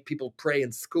 We're going to make people pray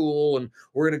in school, and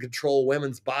we're going to control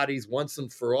women's bodies once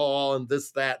and for all, and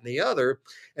this, that, and the other.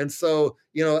 And so,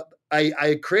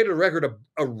 I created a record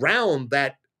around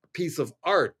that piece of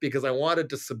art because I wanted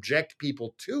to subject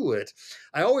people to it.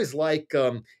 I always like,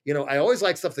 I always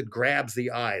like stuff that grabs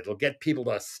the eye. It'll get people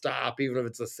to stop, even if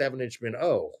it's a 7-inch min.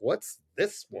 Oh, what's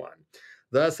this one?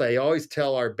 Thus, I always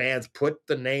tell our bands, put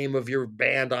the name of your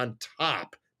band on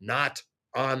top, not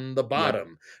on the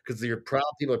bottom, because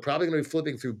people are probably going to be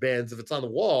flipping through bins. If it's on the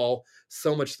wall,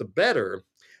 so much the better.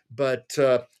 But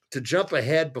to jump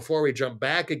ahead before we jump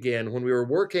back again, when we were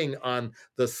working on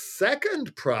the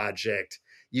second project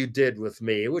you did with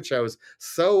me, which I was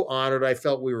so honored. I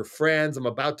felt we were friends. I'm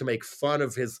about to make fun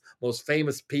of his most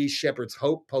famous piece, Shepherd's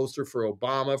Hope poster for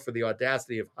Obama, for the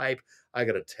audacity of hype. I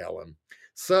got to tell him.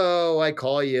 So I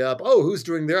call you up. Oh, who's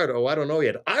doing the art? Oh, I don't know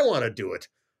yet. I want to do it.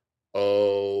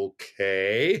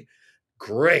 Okay,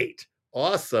 great.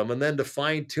 Awesome. And then to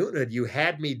fine tune it, you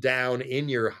had me down in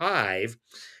your hive,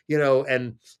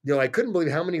 I couldn't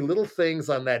believe how many little things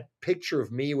on that picture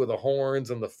of me with the horns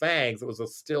and the fangs. It was a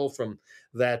still from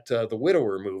that, the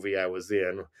Widower movie I was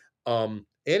in.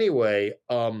 Anyway,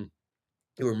 you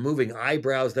were moving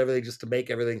eyebrows and everything just to make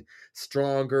everything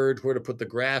stronger, where to put the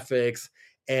graphics.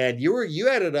 And you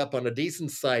had it up on a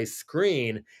decent sized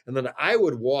screen. And then I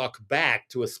would walk back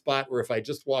to a spot where if I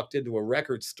just walked into a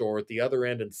record store at the other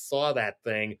end and saw that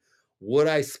thing, would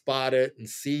I spot it and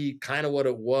see kind of what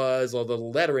it was? Although the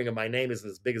lettering of my name isn't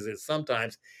as big as it is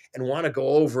sometimes, and want to go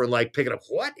over and like pick it up.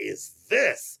 What is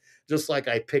this? Just like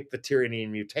I picked the Tyranny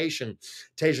and Mutation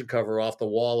cover off the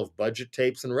wall of Budget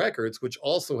Tapes and Records, which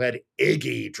also had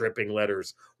Iggy dripping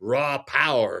letters, Raw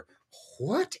Power.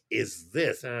 What is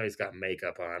this? Oh, he's got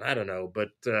makeup on. I don't know, but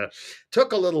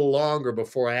took a little longer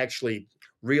before I actually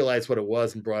realized what it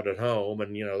was and brought it home.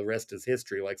 And, the rest is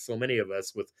history, like so many of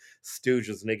us with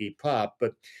Stooges and Iggy Pop.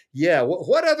 But yeah,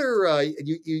 what other,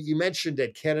 you mentioned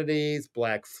Dead Kennedys,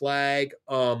 Black Flag.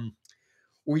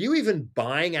 Were you even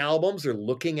buying albums or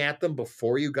looking at them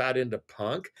before you got into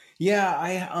punk?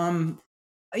 Yeah,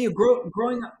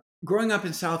 growing up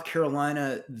in South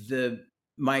Carolina,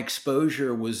 my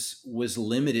exposure was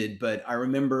limited, but I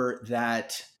remember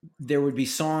that there would be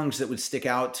songs that would stick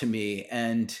out to me.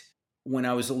 And when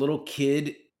I was a little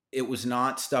kid, it was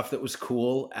not stuff that was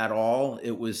cool at all.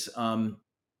 It was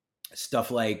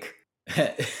stuff like,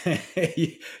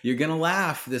 you're going to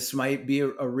laugh. This might be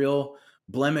a real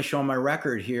blemish on my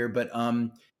record here, but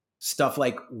stuff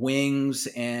like Wings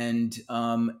and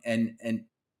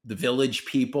the Village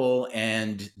People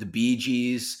and the Bee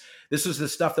Gees. This was the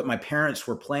stuff that my parents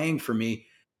were playing for me,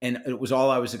 and it was all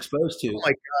I was exposed to. Oh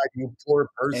my God, you poor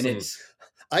And person. it's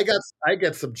I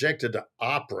get subjected to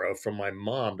opera from my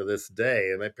mom to this day,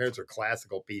 and my parents are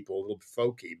classical people, a little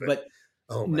folky, but but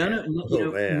oh none man, of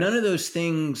oh man, none of those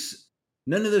things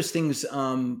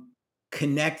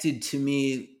connected to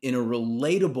me in a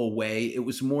relatable way. It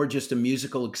was more just a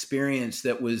musical experience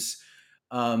that was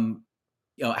had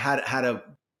a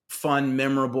fun,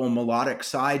 memorable, melodic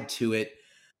side to it.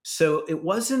 So it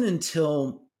wasn't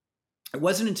until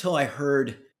I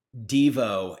heard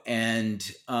Devo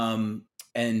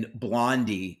and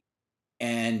Blondie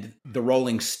and the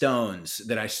Rolling Stones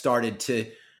that I started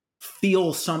to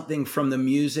feel something from the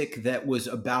music that was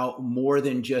about more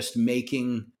than just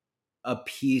making a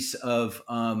piece of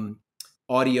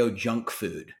audio junk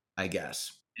food, I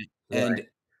guess. right, And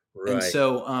right.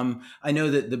 so I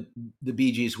know that the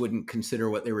Bee Gees wouldn't consider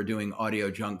what they were doing audio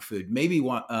junk food. Maybe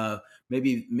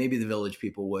the Village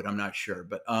People would. I'm not sure,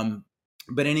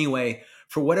 but anyway,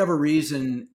 for whatever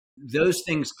reason, those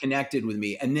things connected with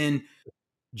me. And then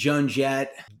Joan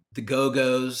Jett, the Go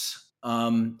Go's.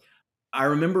 I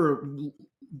remember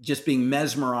just being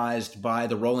mesmerized by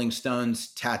the Rolling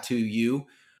Stones "Tattoo You"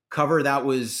 cover. That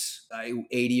was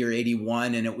 80 or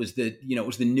 81, and it was the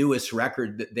newest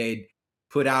record that they'd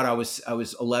put out. I was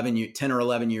 10 or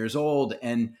 11 years old,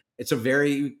 and it's a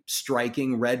very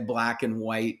striking red, black, and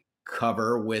white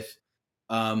cover with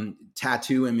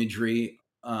tattoo imagery.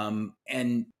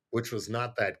 And Which was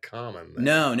not that common then.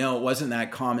 no, it wasn't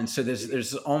that common. So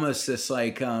there's almost this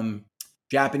like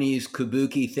Japanese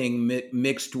kabuki thing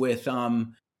mixed with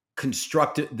the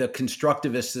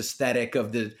constructivist aesthetic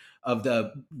of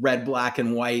the red, black,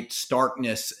 and white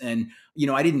starkness. And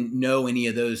I didn't know any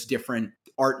of those different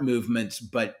art movements,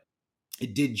 but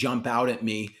it did jump out at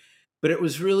me. But it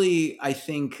was really, I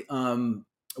think,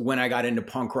 when I got into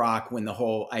punk rock, when the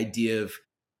whole idea of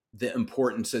the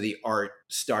importance of the art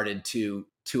started to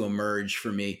emerge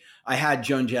for me. I had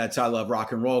Joan Jett's "I Love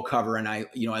Rock and Roll" cover, and I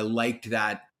liked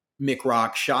that Mick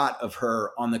Rock shot of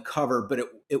her on the cover, but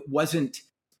it wasn't.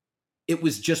 It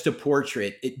was just a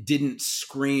portrait. It didn't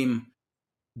scream,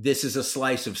 "This is a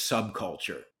slice of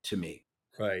subculture" to me.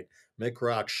 Right. Mick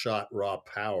Rock shot Raw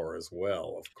Power as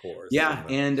well, of course. Yeah,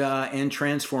 and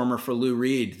Transformer for Lou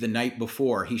Reed the night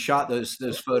before. He shot those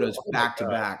photos Oh my back to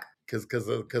God. back. Because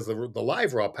the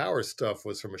live Raw Power stuff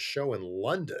was from a show in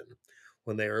London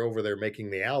when they were over there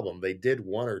making the album. They did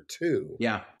one or two.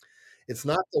 Yeah. It's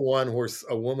not the one where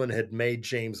a woman had made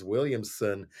James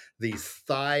Williamson these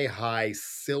thigh-high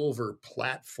silver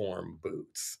platform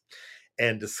boots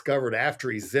and discovered after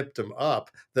he zipped them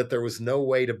up that there was no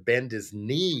way to bend his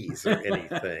knees or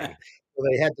anything. So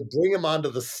they had to bring him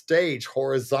onto the stage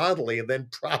horizontally and then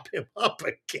prop him up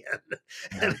again.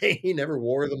 Yeah. And he never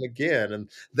wore them again.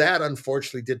 And that,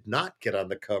 unfortunately, did not get on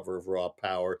the cover of Raw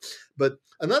Power. But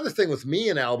another thing with me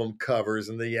in album covers,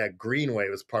 and Greenway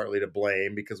was partly to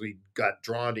blame because we got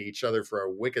drawn to each other for our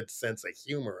wicked sense of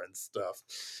humor and stuff,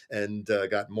 and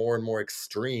got more and more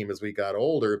extreme as we got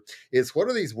older, is what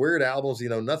are these weird albums you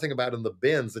know nothing about in the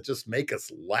bins that just make us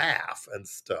laugh and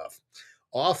stuff,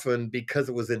 often because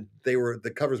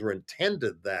the covers were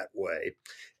intended that way.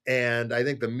 And I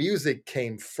think the music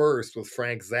came first with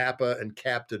Frank Zappa and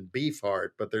Captain Beefheart,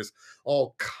 but there's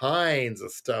all kinds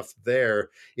of stuff there,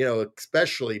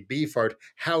 especially Beefheart,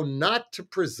 how not to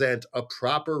present a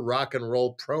proper rock and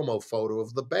roll promo photo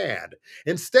of the band.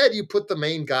 Instead, you put the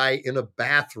main guy in a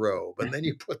bathrobe, and then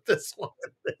you put this one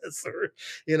in this, or,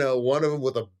 one of them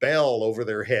with a bell over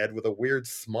their head with a weird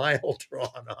smile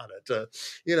drawn on it.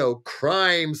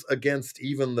 Crimes against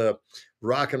even the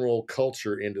rock and roll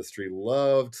culture industry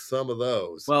loved some of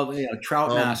those. Well, Trout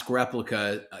Mask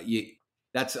Replica,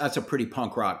 that's a pretty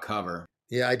punk rock cover.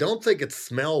 Yeah, I don't think it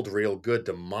smelled real good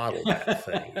to model that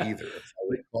thing either. If I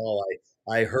recall,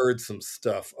 I heard some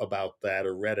stuff about that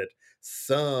or read it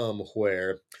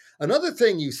somewhere. Another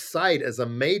thing you cite as a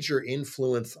major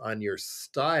influence on your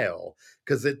style,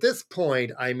 because at this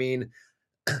point, I mean,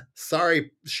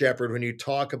 sorry, Shepard, when you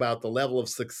talk about the level of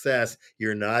success,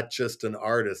 you're not just an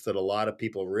artist that a lot of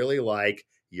people really like,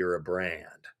 you're a brand.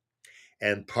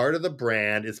 And part of the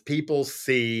brand is people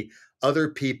see other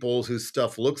people whose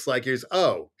stuff looks like yours.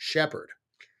 Oh, Shepard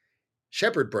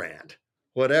brand,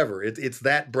 whatever. It's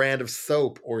that brand of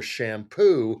soap or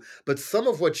shampoo. But some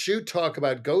of what you talk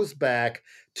about goes back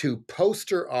to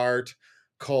poster art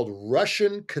called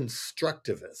Russian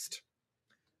constructivism.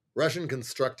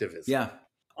 Yeah.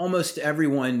 Almost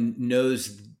everyone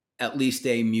knows at least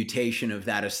a mutation of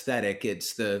that aesthetic.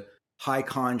 It's the high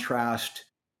contrast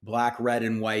black, red,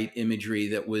 and white imagery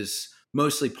that was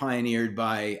mostly pioneered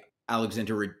by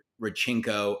Alexander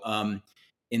Rodchenko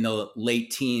in the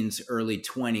late teens, early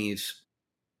 20s.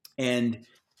 And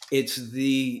it's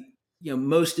the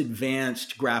most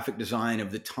advanced graphic design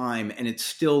of the time, and it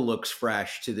still looks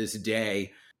fresh to this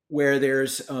day, where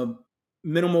there's a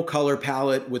minimal color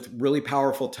palette with really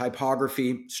powerful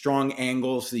typography, strong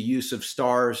angles, the use of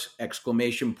stars,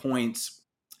 exclamation points,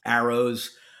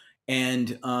 arrows,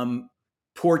 and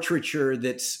portraiture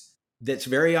that's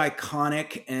very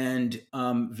iconic and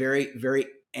very, very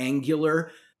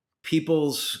angular.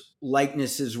 People's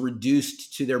likeness is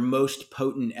reduced to their most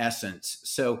potent essence.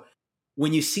 So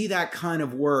when you see that kind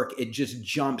of work, it just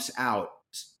jumps out.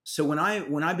 So when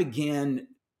I began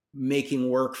making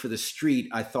work for the street,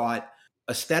 I thought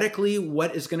aesthetically,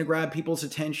 what is going to grab people's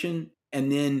attention,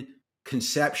 and then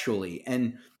conceptually.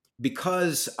 And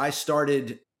because I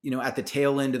started, at the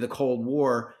tail end of the Cold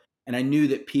War, and I knew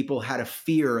that people had a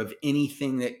fear of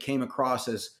anything that came across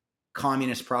as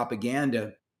communist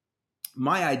propaganda,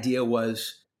 my idea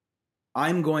was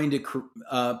I'm going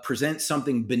to present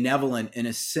something benevolent in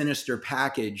a sinister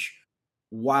package,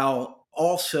 while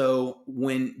also,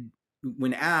 when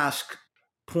asked,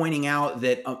 pointing out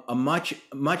that a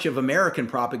much of American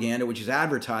propaganda, which is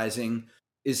advertising,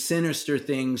 is sinister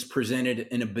things presented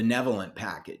in a benevolent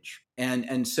package.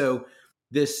 And so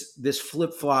this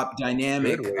flip-flop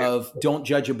dynamic of don't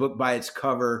judge a book by its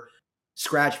cover,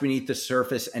 scratch beneath the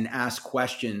surface and ask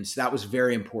questions, that was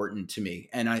very important to me.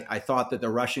 And I thought that the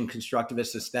Russian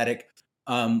constructivist aesthetic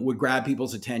would grab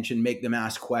people's attention, make them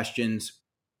ask questions.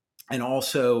 And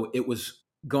also, it was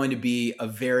going to be a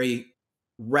very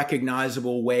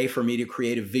recognizable way for me to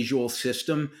create a visual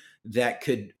system that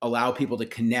could allow people to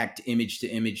connect image to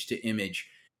image to image.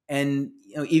 And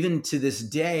even to this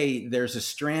day, there's a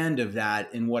strand of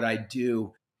that in what I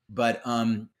do. But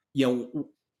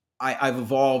I've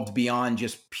evolved beyond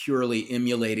just purely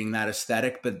emulating that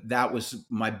aesthetic, but that was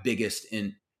my biggest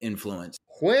influence.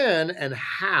 When and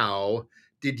how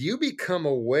did you become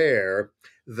aware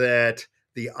that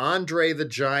the Andre the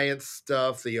Giant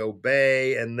stuff, the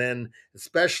Obey, and then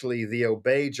especially the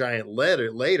Obey Giant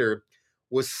later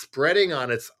was spreading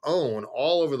on its own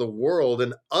all over the world,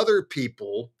 and other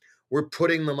people were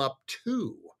putting them up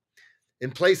too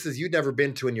in places you'd never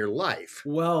been to in your life?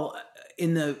 Well,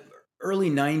 in the early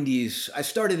 90s, I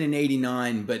started in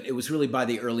 89, but it was really by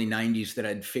the early 90s that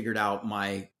I'd figured out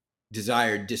my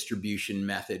desired distribution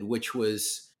method, which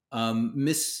was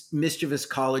mischievous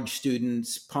college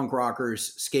students, punk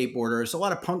rockers, skateboarders. A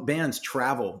lot of punk bands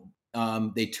travel,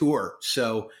 they tour.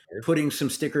 So putting some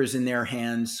stickers in their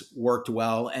hands worked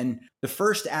well. And the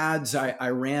first ads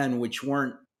I ran, which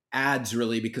weren't ads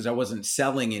really because I wasn't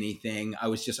selling anything, I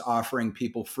was just offering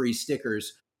people free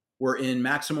stickers, were in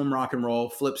Maximum Rock and Roll,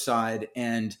 Flipside,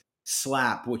 and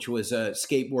Slap, which was a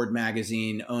skateboard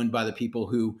magazine owned by the people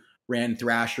who ran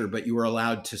Thrasher, but you were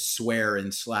allowed to swear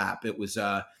in Slap. It was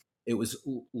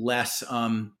less,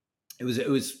 it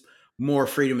was more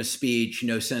freedom of speech,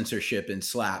 no censorship in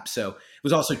Slap. So it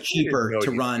was also cheaper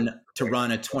to run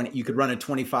a you could run a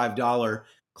 $25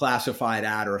 classified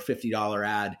ad or a $50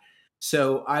 ad.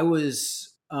 So I was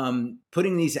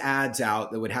putting these ads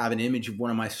out that would have an image of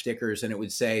one of my stickers, and it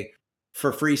would say,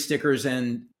 for free stickers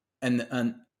and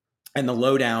the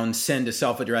lowdown, send a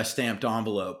self-addressed stamped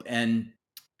envelope. And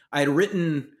I had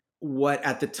written what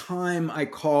at the time I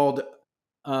called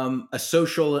a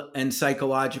social and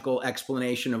psychological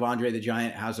explanation of Andre the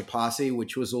Giant Has a Posse,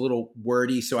 which was a little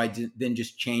wordy. So I then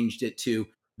just changed it to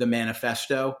the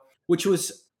manifesto, which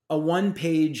was a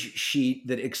one-page sheet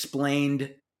that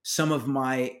explained some of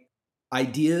my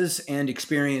ideas and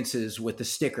experiences with the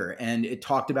sticker. And it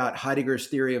talked about Heidegger's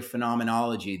theory of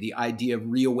phenomenology, the idea of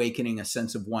reawakening a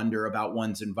sense of wonder about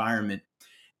one's environment,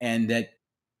 and that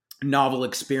novel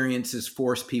experiences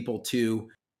force people to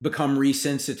become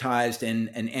resensitized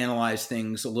and analyze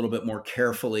things a little bit more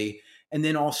carefully. And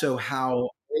then also how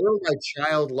a little like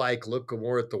childlike, look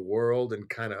more at the world and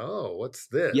kind of, oh, what's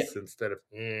this? Instead of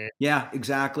yeah,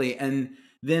 exactly. And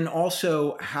then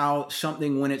also how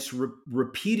something, when it's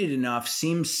repeated enough,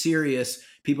 seems serious.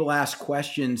 People ask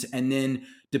questions, and then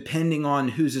depending on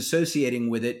who's associating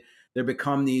with it, there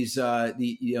become these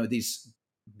these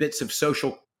bits of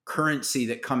social currency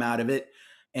that come out of it,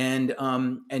 and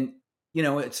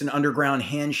it's an underground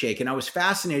handshake. And I was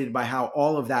fascinated by how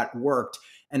all of that worked,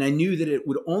 and I knew that it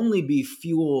would only be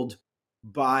fueled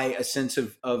by a sense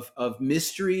of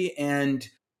mystery and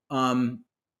a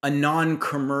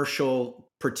non-commercial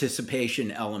participation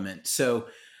element. So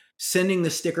sending the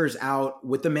stickers out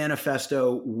with the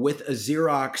manifesto with a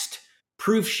Xeroxed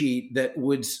proof sheet that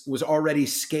was already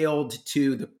scaled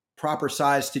to the proper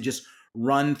size to just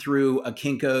run through a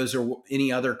Kinko's or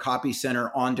any other copy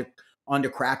center onto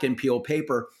crack and peel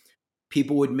paper.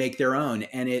 People would make their own,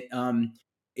 and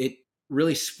it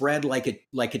really spread like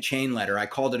a chain letter. I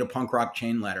called it a punk rock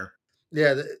chain letter.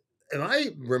 Yeah. Am I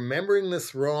remembering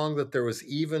this wrong? That there was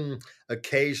even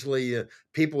occasionally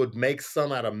people would make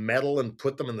some out of metal and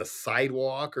put them in the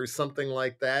sidewalk or something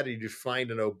like that. And you'd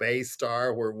find an Obey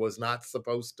star where it was not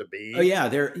supposed to Oh be. yeah,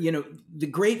 the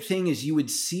great thing is you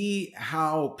would see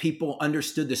how people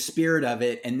understood the spirit of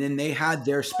it, and then they had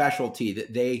their specialty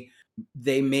that they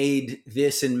made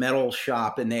this in metal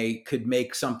shop, and they could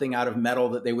make something out of metal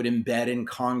that they would embed in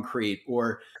concrete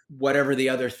or whatever the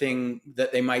other thing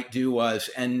that they might do was.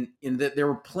 And there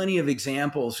were plenty of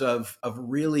examples of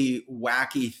really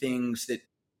wacky things that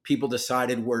people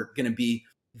decided were going to be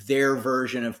their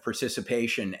version of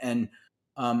participation. And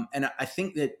I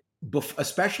think that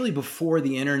especially before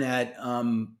the internet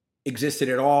existed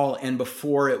at all, and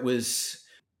before it was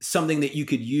something that you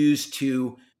could use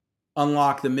to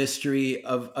unlock the mystery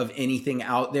of anything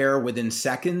out there within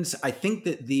seconds. I think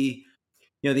that the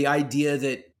idea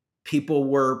that people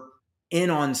were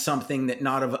in on something that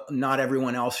not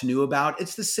everyone else knew about.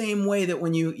 It's the same way that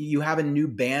when you have a new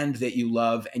band that you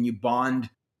love and you bond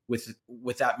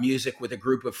with that music with a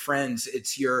group of friends,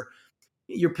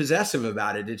 you're possessive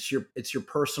about it. It's your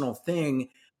personal thing,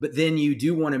 but then you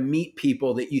do want to meet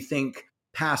people that you think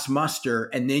pass muster,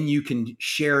 and then you can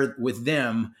share with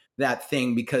them that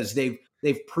thing because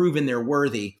they've proven they're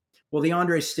worthy. Well, the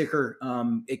Andre sticker,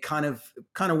 it kind of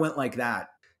went like that.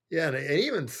 Yeah, and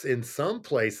even in some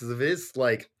places, if it's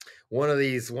like one of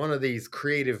these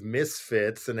creative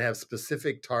misfits and have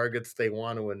specific targets they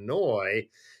want to annoy,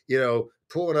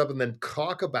 pull it up and then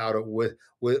talk about it with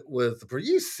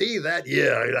you see that?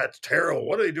 Yeah, that's terrible.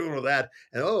 What are they doing with that?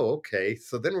 And oh, okay.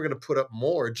 So then we're gonna put up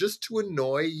more just to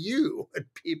annoy you and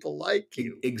people like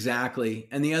you. Exactly.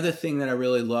 And the other thing that I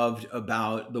really loved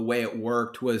about the way it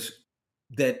worked was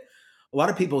that a lot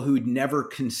of people who'd never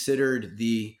considered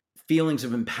the feelings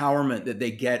of empowerment that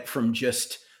they get from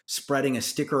just spreading a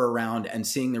sticker around and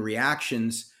seeing the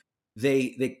reactions,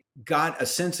 they got a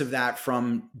sense of that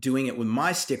from doing it with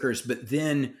my stickers, but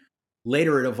then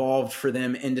later it evolved for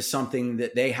them into something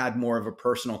that they had more of a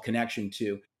personal connection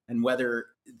to. And whether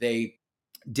they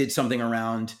did something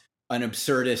around an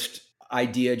absurdist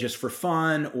idea just for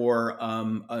fun, or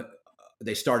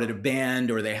they started a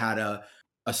band, or they had a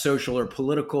social or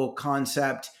political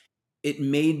concept, it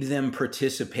made them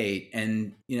participate.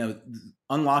 And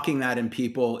unlocking that in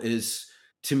people is,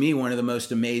 to me, one of the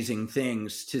most amazing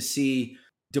things, to see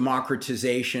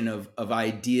democratization of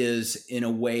ideas in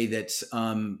a way that's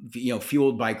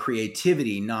fueled by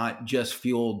creativity, not just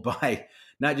fueled by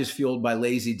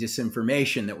lazy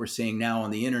disinformation that we're seeing now on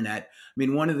the internet. I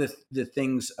mean, one of the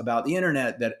things about the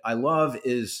internet that I love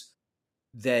is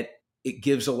that it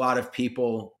gives a lot of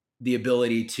people the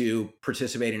ability to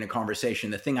participate in a conversation.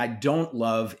 The thing I don't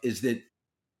love is that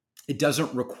it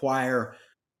doesn't require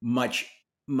much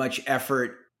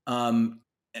effort,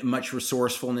 much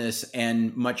resourcefulness,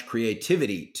 and much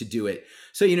creativity to do it.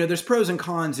 So, there's pros and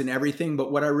cons in everything.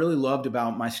 But what I really loved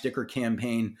about my sticker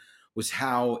campaign was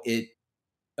how it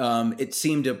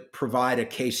seemed to provide a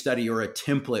case study or a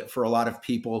template for a lot of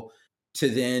people to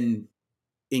then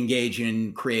engage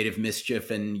in creative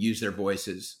mischief and use their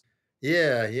voices.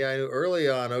 Yeah, I knew early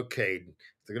on, okay,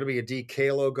 if there's going to be a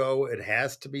DK logo, it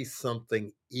has to be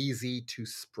something easy to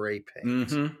spray paint.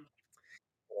 Mm-hmm.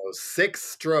 6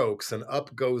 strokes and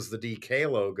up goes the DK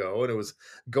logo, and it was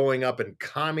going up in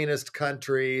communist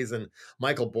countries. And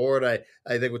Michael Bord, I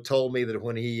think, told me that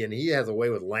when he has a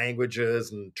way with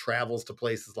languages and travels to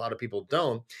places a lot of people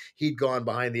don't, he'd gone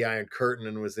behind the Iron Curtain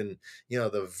and was in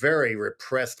the very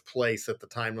repressed place at the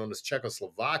time known as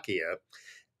Czechoslovakia.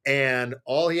 And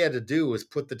all he had to do was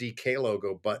put the DK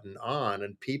logo button on,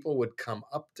 and people would come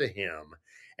up to him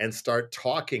and start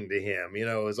talking to him,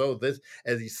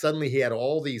 suddenly he had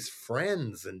all these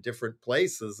friends in different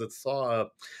places that saw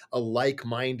a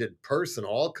like-minded person,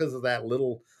 all because of that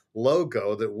little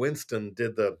logo that Winston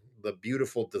did the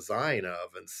beautiful design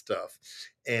of and stuff.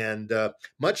 And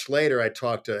much later, I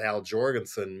talked to Al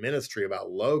Jorgensen Ministry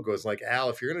about logos. Like, Al,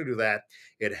 if you're going to do that,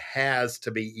 it has to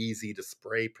be easy to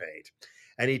spray paint.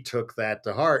 And he took that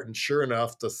to heart. And sure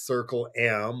enough, the circle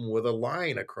M with a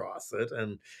line across it.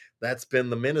 And that's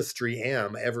been the Ministry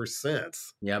M ever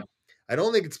since. Yep. I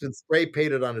don't think it's been spray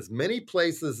painted on as many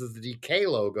places as the DK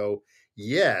logo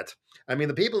yet. I mean,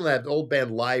 the people in that old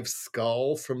band Live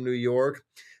Skull from New York,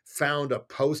 found a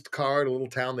postcard, a little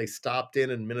town they stopped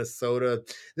in Minnesota.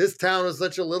 This town is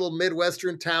such a little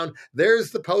Midwestern town.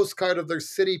 There's the postcard of their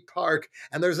city park,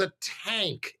 and there's a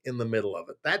tank in the middle of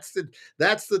it. That's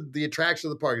the attraction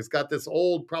of the park. It's got this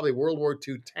old, probably World War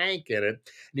II tank in it.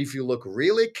 And if you look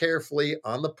really carefully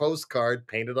on the postcard,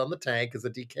 painted on the tank is a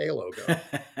DK logo.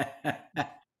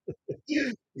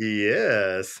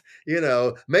 Yes.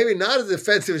 Maybe not as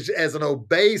offensive as an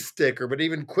obey sticker, but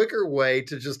even quicker way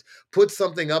to just put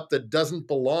something up that doesn't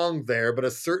belong there, but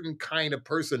a certain kind of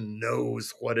person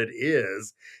knows what it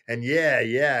is. And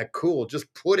yeah, cool.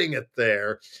 Just putting it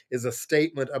there is a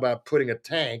statement about putting a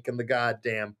tank in the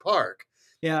goddamn park.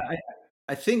 Yeah,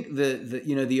 I think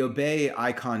the obey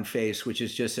icon face, which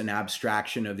is just an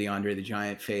abstraction of the Andre the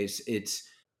Giant face,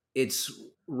 it's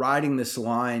riding this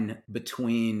line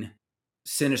between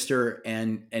sinister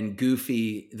and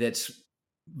goofy that's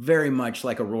very much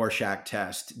like a Rorschach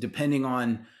test. Depending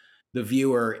on the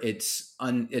viewer, it's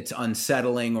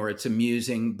unsettling or it's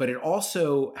amusing, but it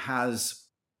also has,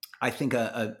 I think,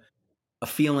 a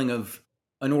feeling of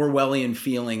an Orwellian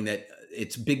feeling that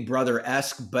it's Big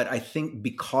Brother-esque, but I think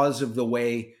because of the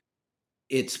way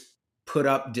it's put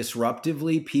up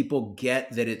disruptively, people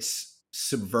get that it's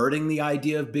subverting the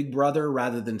idea of Big Brother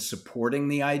rather than supporting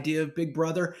the idea of Big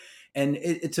Brother. And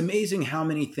it's amazing how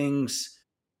many things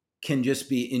can just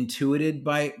be intuited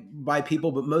by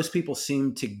people, but most people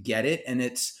seem to get it. And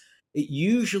it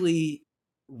usually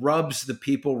rubs the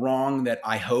people wrong that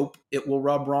I hope it will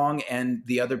rub wrong. And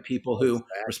the other people who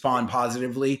respond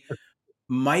positively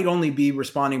might only be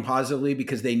responding positively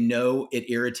because they know it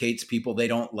irritates people they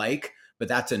don't like, but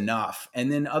that's enough.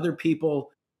 And then other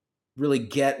people really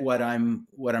get what I'm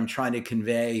trying to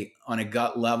convey on a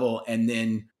gut level, and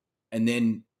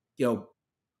then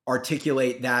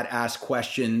articulate that, ask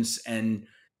questions, and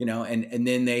and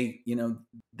then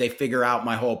they figure out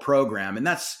my whole program. And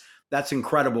that's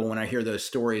incredible when I hear those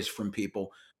stories from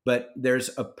people. But there's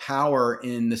a power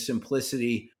in the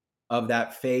simplicity of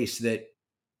that face that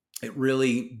it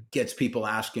really gets people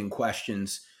asking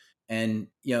questions. And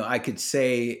I could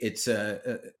say it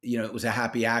was a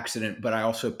happy accident, but I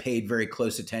also paid very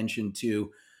close attention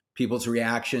to people's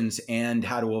reactions and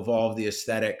how to evolve the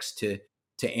aesthetics to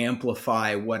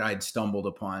amplify what I'd stumbled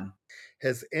upon.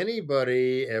 Has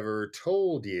anybody ever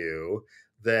told you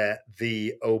that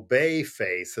the obey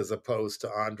face, as opposed to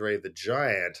Andre the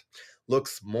Giant,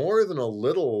 looks more than a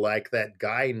little like that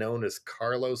guy known as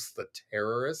Carlos the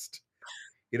Terrorist?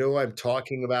 You know who I'm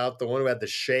talking about? The one who had the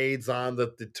shades on,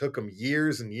 that it took him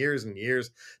years and years and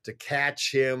years to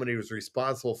catch him, and he was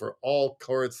responsible for all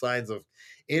signs of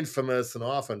infamous and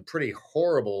often pretty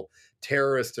horrible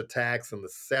terrorist attacks in the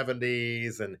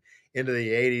 70s and into the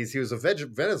 80s. He was a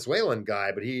Venezuelan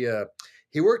guy, but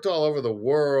he worked all over the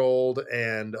world,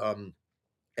 and I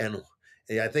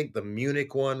think the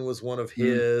Munich one was one of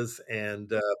his,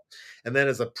 and then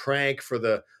as a prank for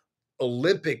the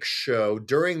Olympic show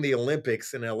during the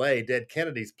Olympics in LA, Dead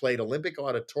Kennedys played Olympic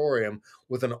Auditorium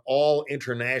with an all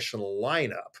international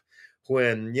lineup.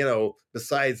 When,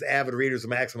 besides avid readers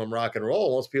of Maximum Rock and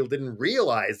Roll, most people didn't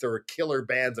realize there were killer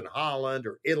bands in Holland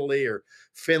or Italy or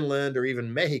Finland or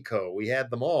even Mexico. We had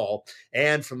them all.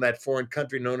 And from that foreign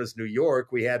country known as New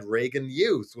York, we had Reagan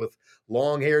Youth with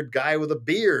long-haired guy with a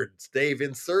beard, Dave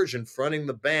Insurgent, fronting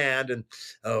the band. And,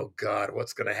 oh God,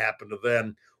 what's going to happen to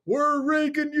them? We're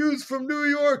Reagan Youth from New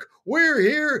York. We're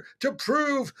here to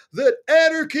prove that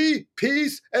anarchy,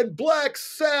 peace, and Black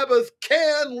Sabbath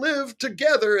can live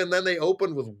together. And then they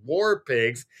opened with War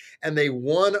Pigs, and they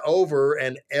won over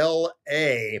an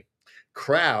LA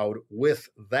crowd with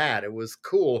that. It was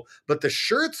cool. But the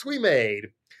shirts we made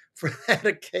for that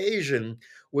occasion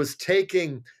was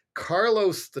taking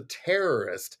Carlos the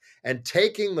Terrorist and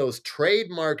taking those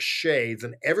trademark shades,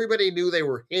 and everybody knew they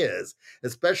were his,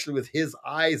 especially with his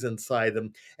eyes inside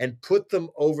them, and put them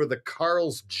over the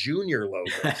Carl's Jr.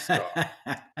 logo stuff.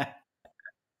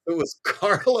 It was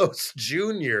Carlos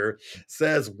Jr.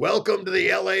 says, "Welcome to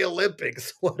the LA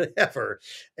Olympics," whatever,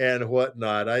 and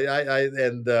whatnot.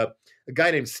 A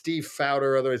guy named Steve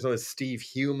Fowler, otherwise known as Steve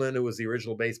Human, who was the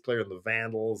original bass player in the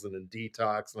Vandals and in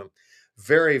Detox, and a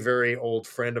very, very old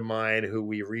friend of mine who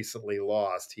we recently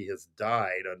lost. He has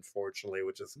died, unfortunately,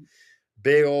 which is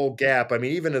big old gap. I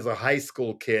mean, even as a high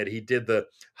school kid, he did the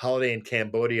Holiday in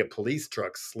Cambodia police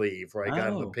truck sleeve, where I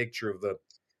got him the picture of the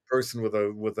person with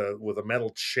a metal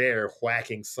chair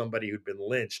whacking somebody who'd been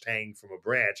lynched hanging from a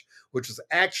branch, which was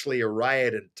actually a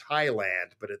riot in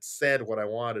Thailand, but it said what I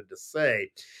wanted to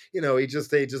say. They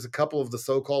just a couple of the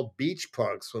so-called beach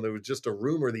punks, when there was just a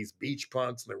rumor these beach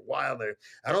punks, and they're wild. I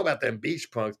don't know about them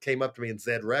beach punks, came up to me in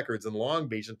Zed Records in Long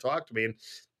Beach and talked to me, and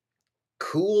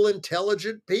cool,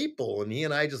 intelligent people, and he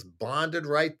and I just bonded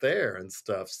right there and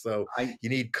stuff. So I you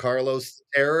need Carlos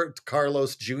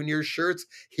Jr. shirts.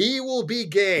 He will be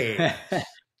game.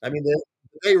 I mean, the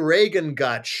day Reagan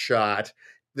got shot,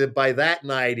 that by that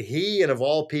night, he and of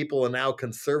all people, and now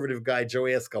conservative guy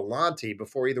Joey Escalante,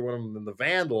 before either one of them, the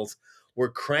Vandals, were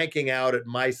cranking out at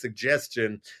my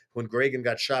suggestion when Reagan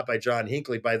got shot by John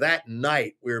Hinckley. By that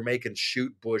night, we were making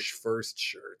Shoot Bush First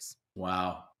shirts.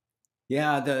 Wow.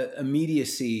 Yeah, the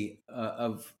immediacy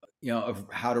of of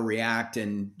how to react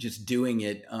and just doing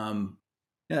it. Yeah,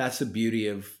 that's the beauty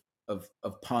of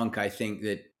punk. I think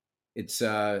that it's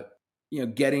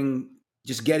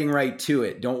getting right to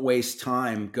it. Don't waste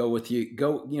time. Go with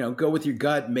go with your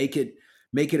gut. Make it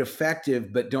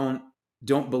effective, but don't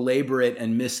belabor it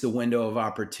and miss the window of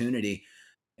opportunity.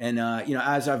 And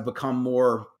as I've become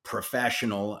more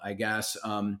professional, I guess,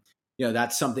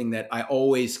 that's something that I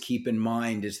always keep in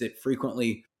mind, is that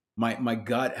frequently my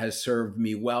gut has served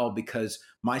me well, because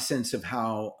my sense of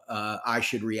how I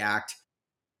should react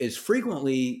is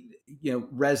frequently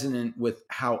resonant with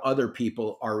how other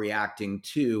people are reacting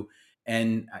too.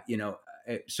 And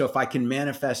so if I can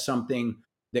manifest something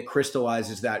that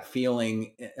crystallizes that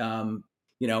feeling,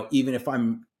 even if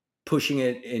I'm pushing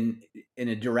it in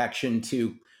a direction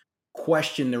to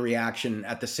question the reaction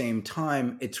at the same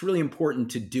time, it's really important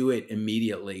to do it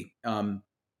immediately.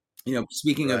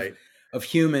 Speaking Right. of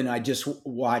Human, I just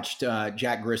watched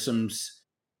Jack Grissom's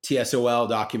TSOL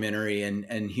documentary,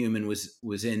 and Human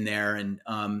was in there, and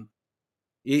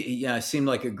seemed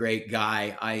like a great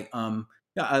guy. I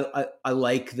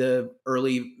like the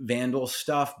early Vandal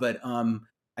stuff, but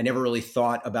I never really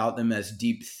thought about them as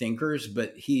deep thinkers.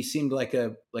 But he seemed like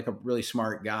a really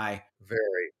smart guy.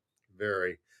 Very,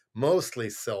 very. Mostly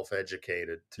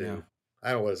self-educated Yeah. too.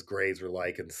 I don't know what his grades were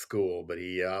like in school, but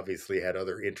he obviously had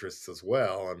other interests as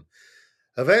well. And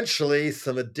eventually,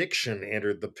 some addiction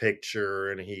entered the picture,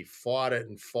 and he fought it,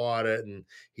 and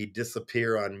he'd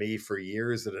disappear on me for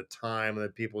years at a time. And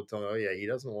then people would tell me, "Oh yeah, he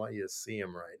doesn't want you to see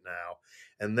him right now."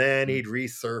 And then he'd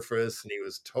resurface, and he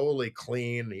was totally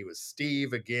clean. And he was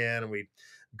Steve again, and we'd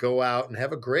go out and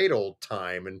have a great old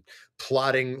time and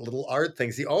plotting little art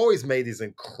things. He always made these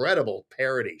incredible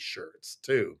parody shirts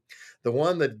too. The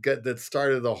one that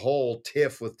started the whole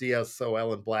tiff with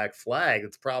DSOL and Black Flag,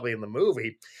 it's probably in the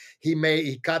movie. He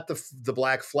got the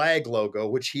Black Flag logo,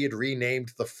 which he had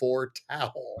renamed the Four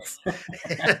Towels,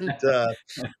 and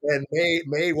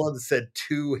made one that said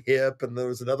Too Hip, and there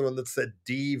was another one that said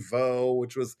Devo,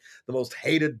 which was the most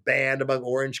hated band among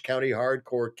Orange County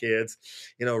hardcore kids.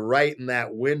 Right in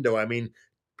that window. I mean,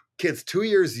 kids 2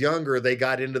 years younger, they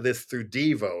got into this through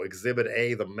Devo, Exhibit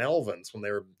A, the Melvins, when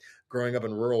they were growing up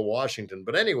in rural Washington.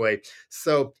 But anyway,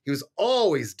 so he was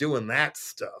always doing that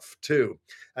stuff too.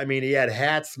 I mean, he had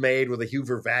hats made with a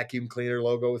Hoover vacuum cleaner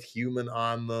logo with Human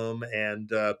on them. And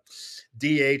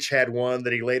DH had one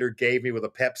that he later gave me with a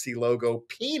Pepsi logo.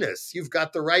 Penis, you've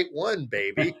got the right one,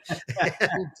 baby.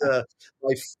 And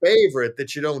my favorite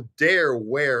that you don't dare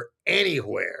wear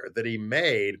anywhere that he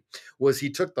made was he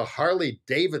took the Harley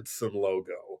Davidson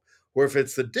logo, where if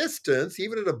it's a distance,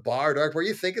 even at a bar, dark bar,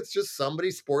 you think it's just somebody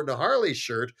sporting a Harley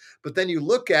shirt, but then you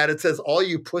look at it, it says, "All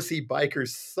you pussy bikers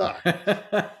suck."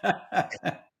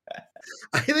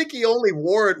 I think he only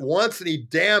wore it once, and he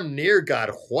damn near got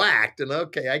whacked. And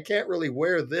okay, I can't really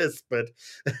wear this, but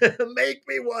make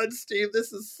me one, Steve.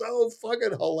 This is so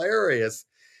fucking hilarious.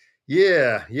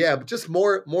 Yeah, but just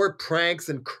more pranks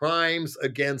and crimes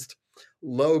against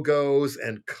logos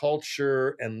and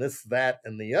culture and this, that,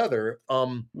 and the other.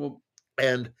 Well,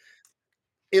 And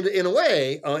in a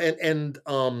way,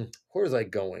 where was I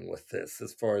going with this?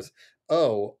 As far as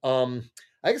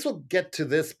I guess we'll get to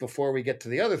this before we get to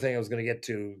the other thing I was going to get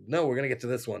to. No, we're going to get to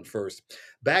this one first.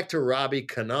 Back to Robbie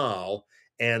Canal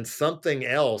and something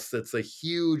else that's a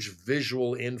huge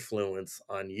visual influence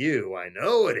on you. I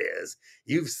know it is.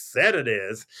 You've said it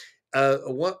is.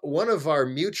 One of our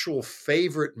mutual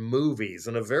favorite movies,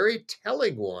 and a very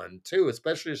telling one too,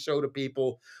 especially to show to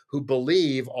people who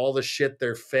believe all the shit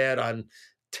they're fed on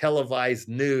televised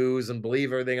news and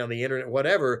believe everything on the internet,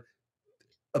 whatever.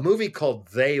 A movie called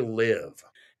They Live.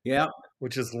 yeah.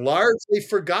 Which is largely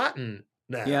forgotten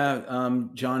now. Yeah,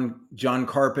 John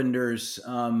Carpenter's,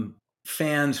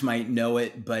 fans might know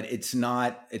it, but it's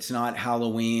not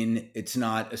Halloween. It's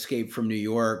not Escape from New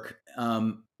York.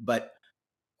 But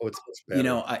Oh, it's much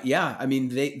better. yeah. I mean,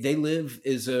 They Live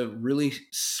is a really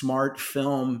smart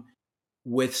film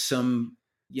with some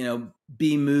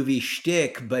B movie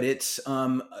shtick, but it's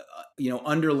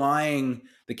underlying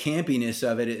the campiness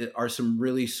of it are some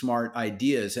really smart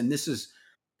ideas, and this is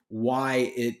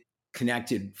why it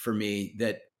connected for me.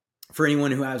 That for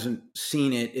anyone who hasn't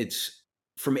seen it, it's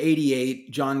from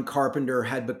 '88. John Carpenter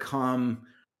had become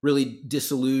really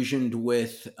disillusioned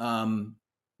with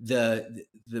the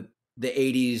the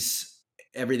 '80s.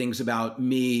 Everything's about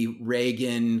me,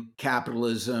 Reagan,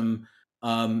 capitalism.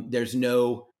 There's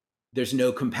no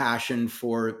compassion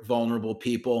for vulnerable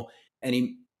people, and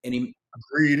he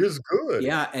Greed is good.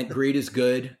 yeah, and greed is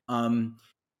good. And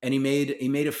he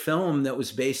made a film that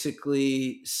was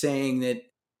basically saying that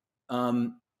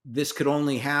this could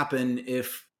only happen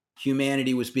if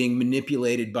humanity was being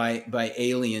manipulated by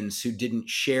aliens who didn't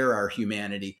share our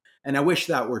humanity. And I wish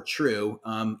that were true.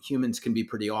 Humans can be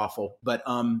pretty awful, but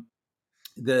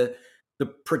the the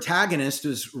protagonist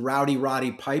is Rowdy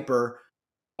Roddy Piper,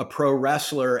 a pro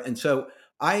wrestler, and so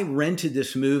I rented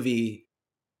this movie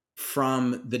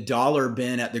from the dollar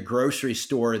bin at the grocery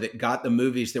store that got the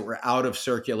movies that were out of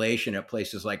circulation at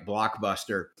places like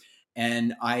Blockbuster.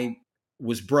 And I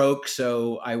was broke,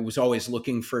 so I was always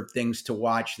looking for things to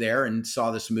watch there, and saw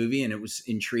this movie, and it was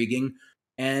intriguing.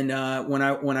 And when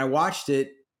I watched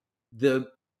it, the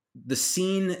the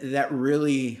scene that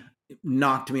really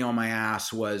knocked me on my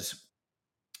ass was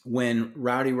when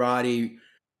Rowdy Roddy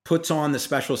puts on the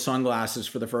special sunglasses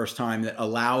for the first time that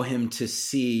allow him to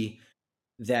see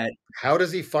that. How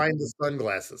does he find the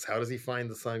sunglasses? How does he find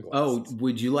the Oh, sunglasses?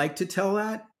 would you like to tell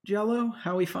that, Jello,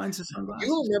 how he finds the You sunglasses?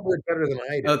 remember it better than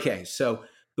I do. Okay, so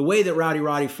the way that Rowdy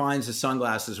Roddy finds the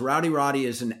sunglasses, Rowdy Roddy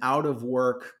is an out of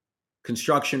work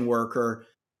construction worker,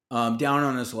 down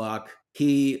on his luck.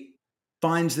 He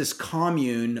finds this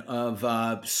commune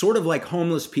of sort of like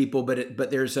homeless people,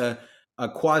 but there's a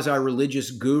quasi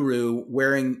religious guru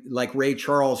wearing, like Ray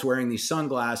Charles, wearing these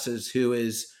sunglasses, who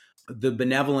is the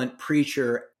benevolent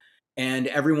preacher, and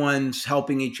everyone's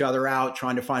helping each other out,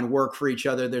 trying to find work for each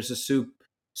other. There's a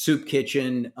soup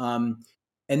kitchen, and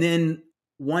then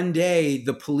one day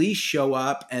the police show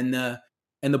up, and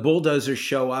the bulldozers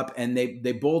show up, and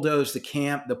they bulldoze the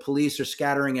camp. The police are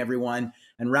scattering everyone,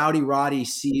 and Rowdy Roddy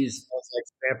sees. Sounds like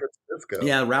San Francisco.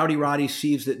 Yeah, Rowdy Roddy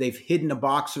sees that they've hidden a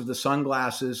box of the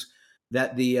sunglasses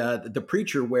that the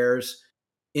preacher wears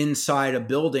inside a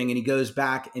building, and he goes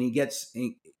back and he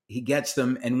gets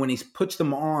them, and when he puts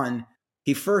them on,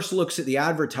 he first looks at the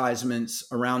advertisements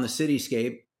around the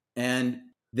cityscape, and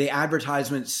the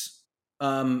advertisements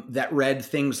that read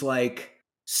things like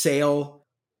sail,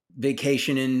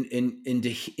 vacation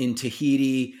in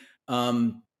Tahiti,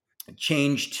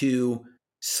 change to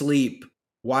sleep,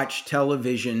 watch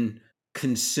television,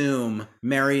 consume,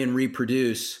 marry and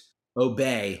reproduce,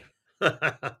 obey.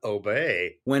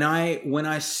 Obey. When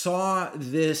I saw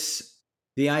this,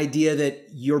 the idea that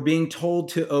you're being told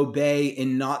to obey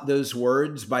in not those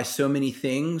words by so many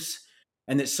things,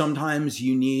 and that sometimes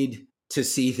you need to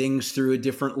see things through a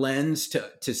different lens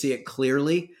to see it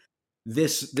clearly,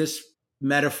 this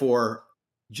metaphor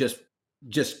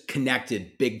just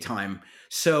connected big time.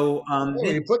 So Yeah,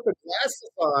 when you put the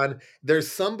glasses on, there's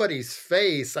somebody's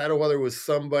face. I don't know whether it was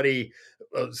somebody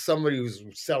who's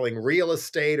selling real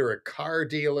estate or a car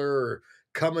dealer or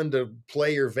coming to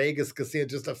play your Vegas casino,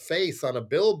 just a face on a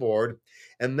billboard.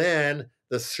 And then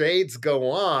the shades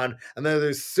go on, and then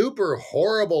there's super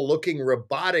horrible looking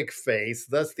robotic face,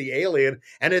 thus the alien,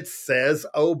 and it says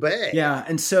obey. Yeah,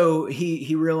 and so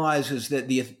he realizes that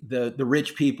the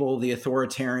rich people, the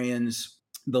authoritarians,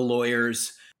 the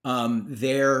lawyers,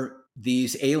 they're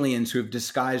these aliens who have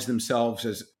disguised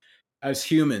themselves as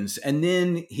humans, and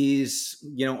then he's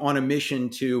on a mission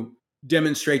to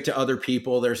demonstrate to other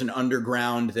people. There's an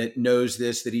underground that knows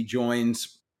this, that he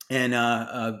joins, and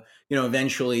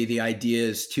eventually the idea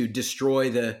is to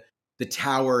destroy the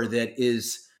tower that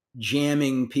is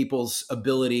jamming people's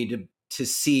ability to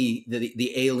see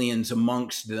the aliens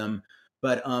amongst them.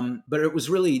 But it was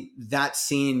really that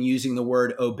scene using the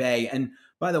word obey. And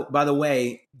by the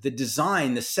way,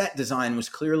 the set design was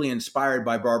clearly inspired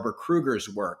by Barbara Kruger's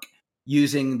work,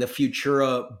 using the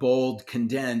Futura bold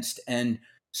condensed. And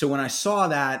so when I saw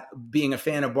that, being a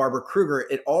fan of Barbara Kruger,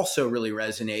 it also really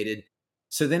resonated.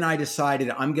 So then I decided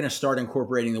I'm going to start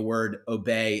incorporating the word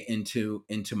obey into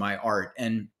my art.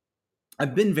 And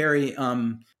I've been very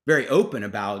open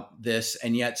about this,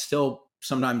 and yet still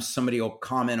sometimes somebody will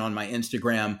comment on my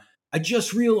Instagram, "I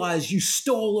just realized you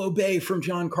stole obey from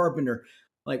John Carpenter."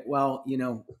 Like, well,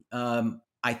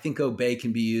 I think obey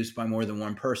can be used by more than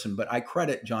one person, but I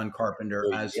credit John Carpenter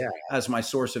Oh, as yeah. my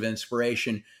source of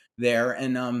inspiration there.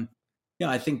 And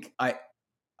I think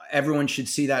everyone should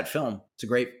see that film. It's a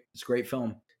great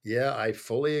film. Yeah, I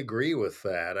fully agree with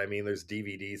that. I mean, there's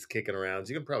DVDs kicking around.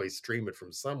 So you can probably stream it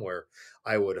from somewhere,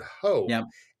 I would hope. Yeah.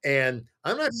 And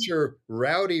I'm not sure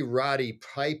Rowdy Roddy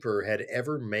Piper had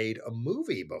ever made a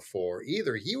movie before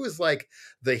either. He was like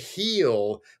the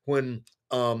heel when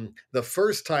the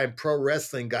first time pro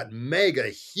wrestling got mega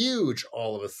huge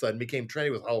all of a sudden, became trendy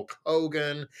with Hulk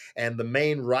Hogan, and the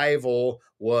main rival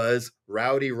was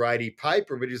Rowdy Roddy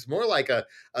Piper, but he's more like a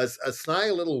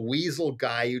snide little weasel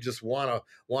guy you just want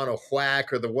to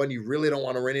whack, or the one you really don't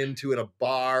want to run into in a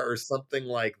bar or something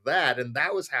like that. And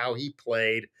that was how he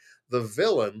played the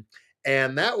villain.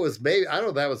 And that was maybe, I don't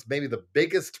know, that was maybe the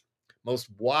biggest, most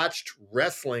watched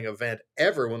wrestling event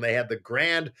ever, when they had the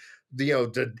grand,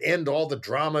 to end all the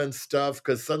drama and stuff,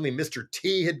 because suddenly Mr.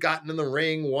 T had gotten in the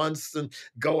ring once and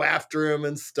go after him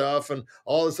and stuff, and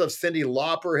all this stuff. Cyndi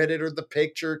Lauper had entered the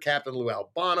picture. Captain Lou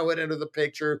Albano had entered the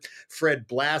picture. Fred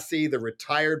Blassie, the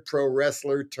retired pro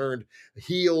wrestler turned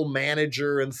heel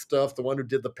manager and stuff, the one who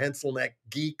did the Pencil Neck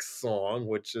Geek song,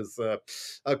 which is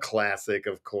a classic,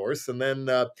 of course. And then,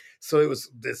 so it was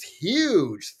this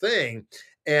huge thing.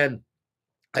 And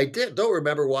I don't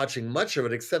remember watching much of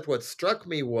it, except what struck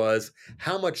me was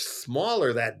how much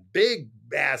smaller that big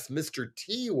ass Mr.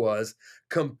 T was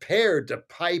compared to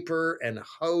Piper and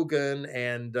Hogan.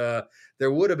 And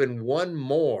there would have been one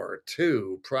more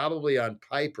too, probably on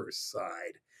Piper's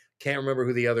side. Can't remember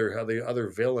who the other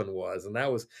villain was. And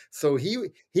that was, so he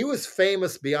was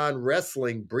famous beyond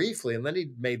wrestling briefly, and then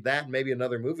he made that and maybe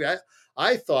another movie.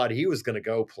 I thought he was going to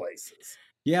go places.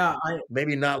 Yeah,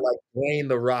 Maybe not like Dwayne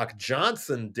 "The Rock"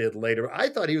 Johnson did later. I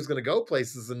thought he was going to go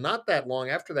places, and not that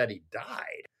long after that, he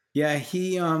died. yeah,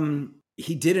 he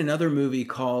did another movie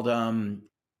called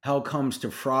Hell Comes to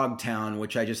Frogtown,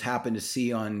 which I just happened to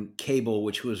see on cable,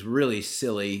 which was really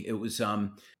silly. It was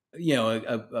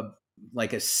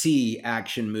like a C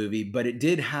action movie, but it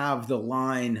did have the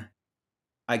line,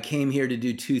 "I came here to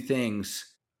do two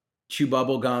things: chew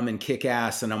bubble gum and kick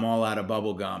ass, and I'm all out of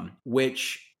bubble gum,"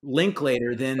 which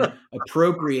Linklater then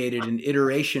appropriated an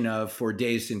iteration of for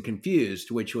Dazed and Confused,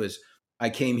 which was, "I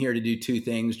came here to do two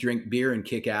things: drink beer and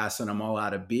kick ass, and I'm all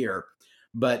out of beer."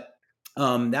 But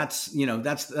that's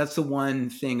the one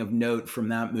thing of note from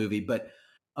that movie. But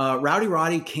Rowdy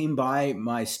Roddy came by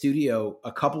my studio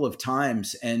a couple of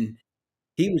times, and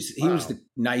he was the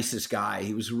nicest guy.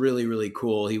 He was really, really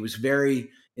cool. He was very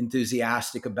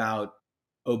enthusiastic about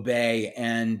Obey,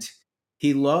 and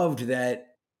he loved that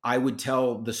I would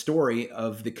tell the story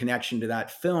of the connection to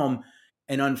that film.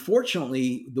 And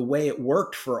unfortunately, the way it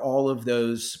worked for all of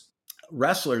those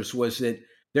wrestlers was that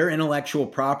their intellectual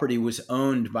property was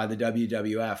owned by the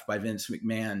WWF, by Vince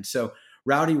McMahon. So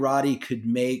Rowdy Roddy could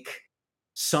make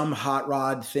some hot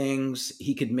rod things.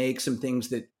 He could make some things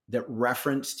that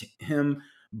referenced him,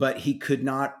 but he could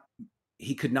not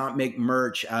make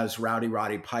merch as Rowdy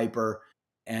Roddy Piper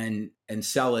and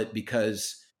sell it,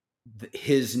 because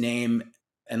his name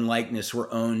and likeness were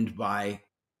owned by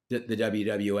the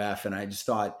WWF. And I just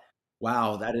thought,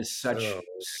 wow, that is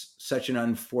such an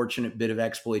unfortunate bit of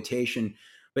exploitation.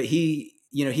 But he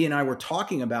and I were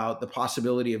talking about the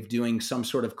possibility of doing some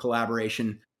sort of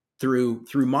collaboration through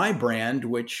my brand,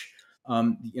 which,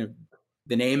 the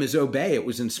name is Obey. It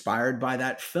was inspired by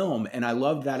that film, and I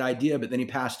loved that idea, but then he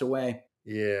passed away.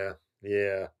 Yeah.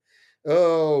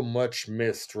 Oh, much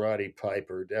missed Roddy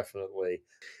Piper, definitely.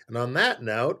 And on that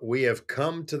note, we have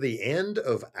come to the end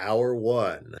of hour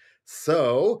one.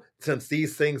 So, since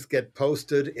these things get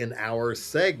posted in hour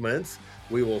segments,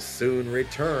 we will soon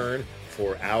return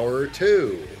for hour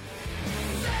two.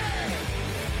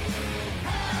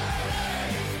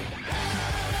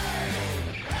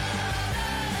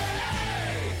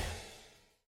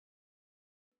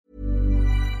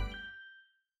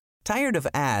 Tired of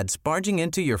ads barging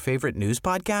into your favorite news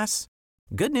podcasts?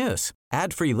 Good news.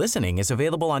 Ad-free listening is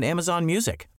available on Amazon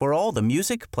Music for all the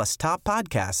music plus top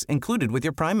podcasts included with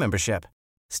your Prime membership.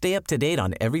 Stay up to date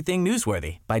on everything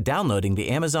newsworthy by downloading the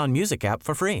Amazon Music app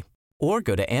for free, or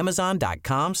go to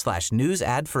amazon.com/news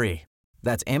ad free.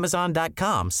 That's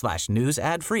amazon.com/news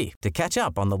ad free to catch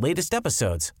up on the latest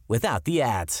episodes without the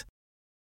ads.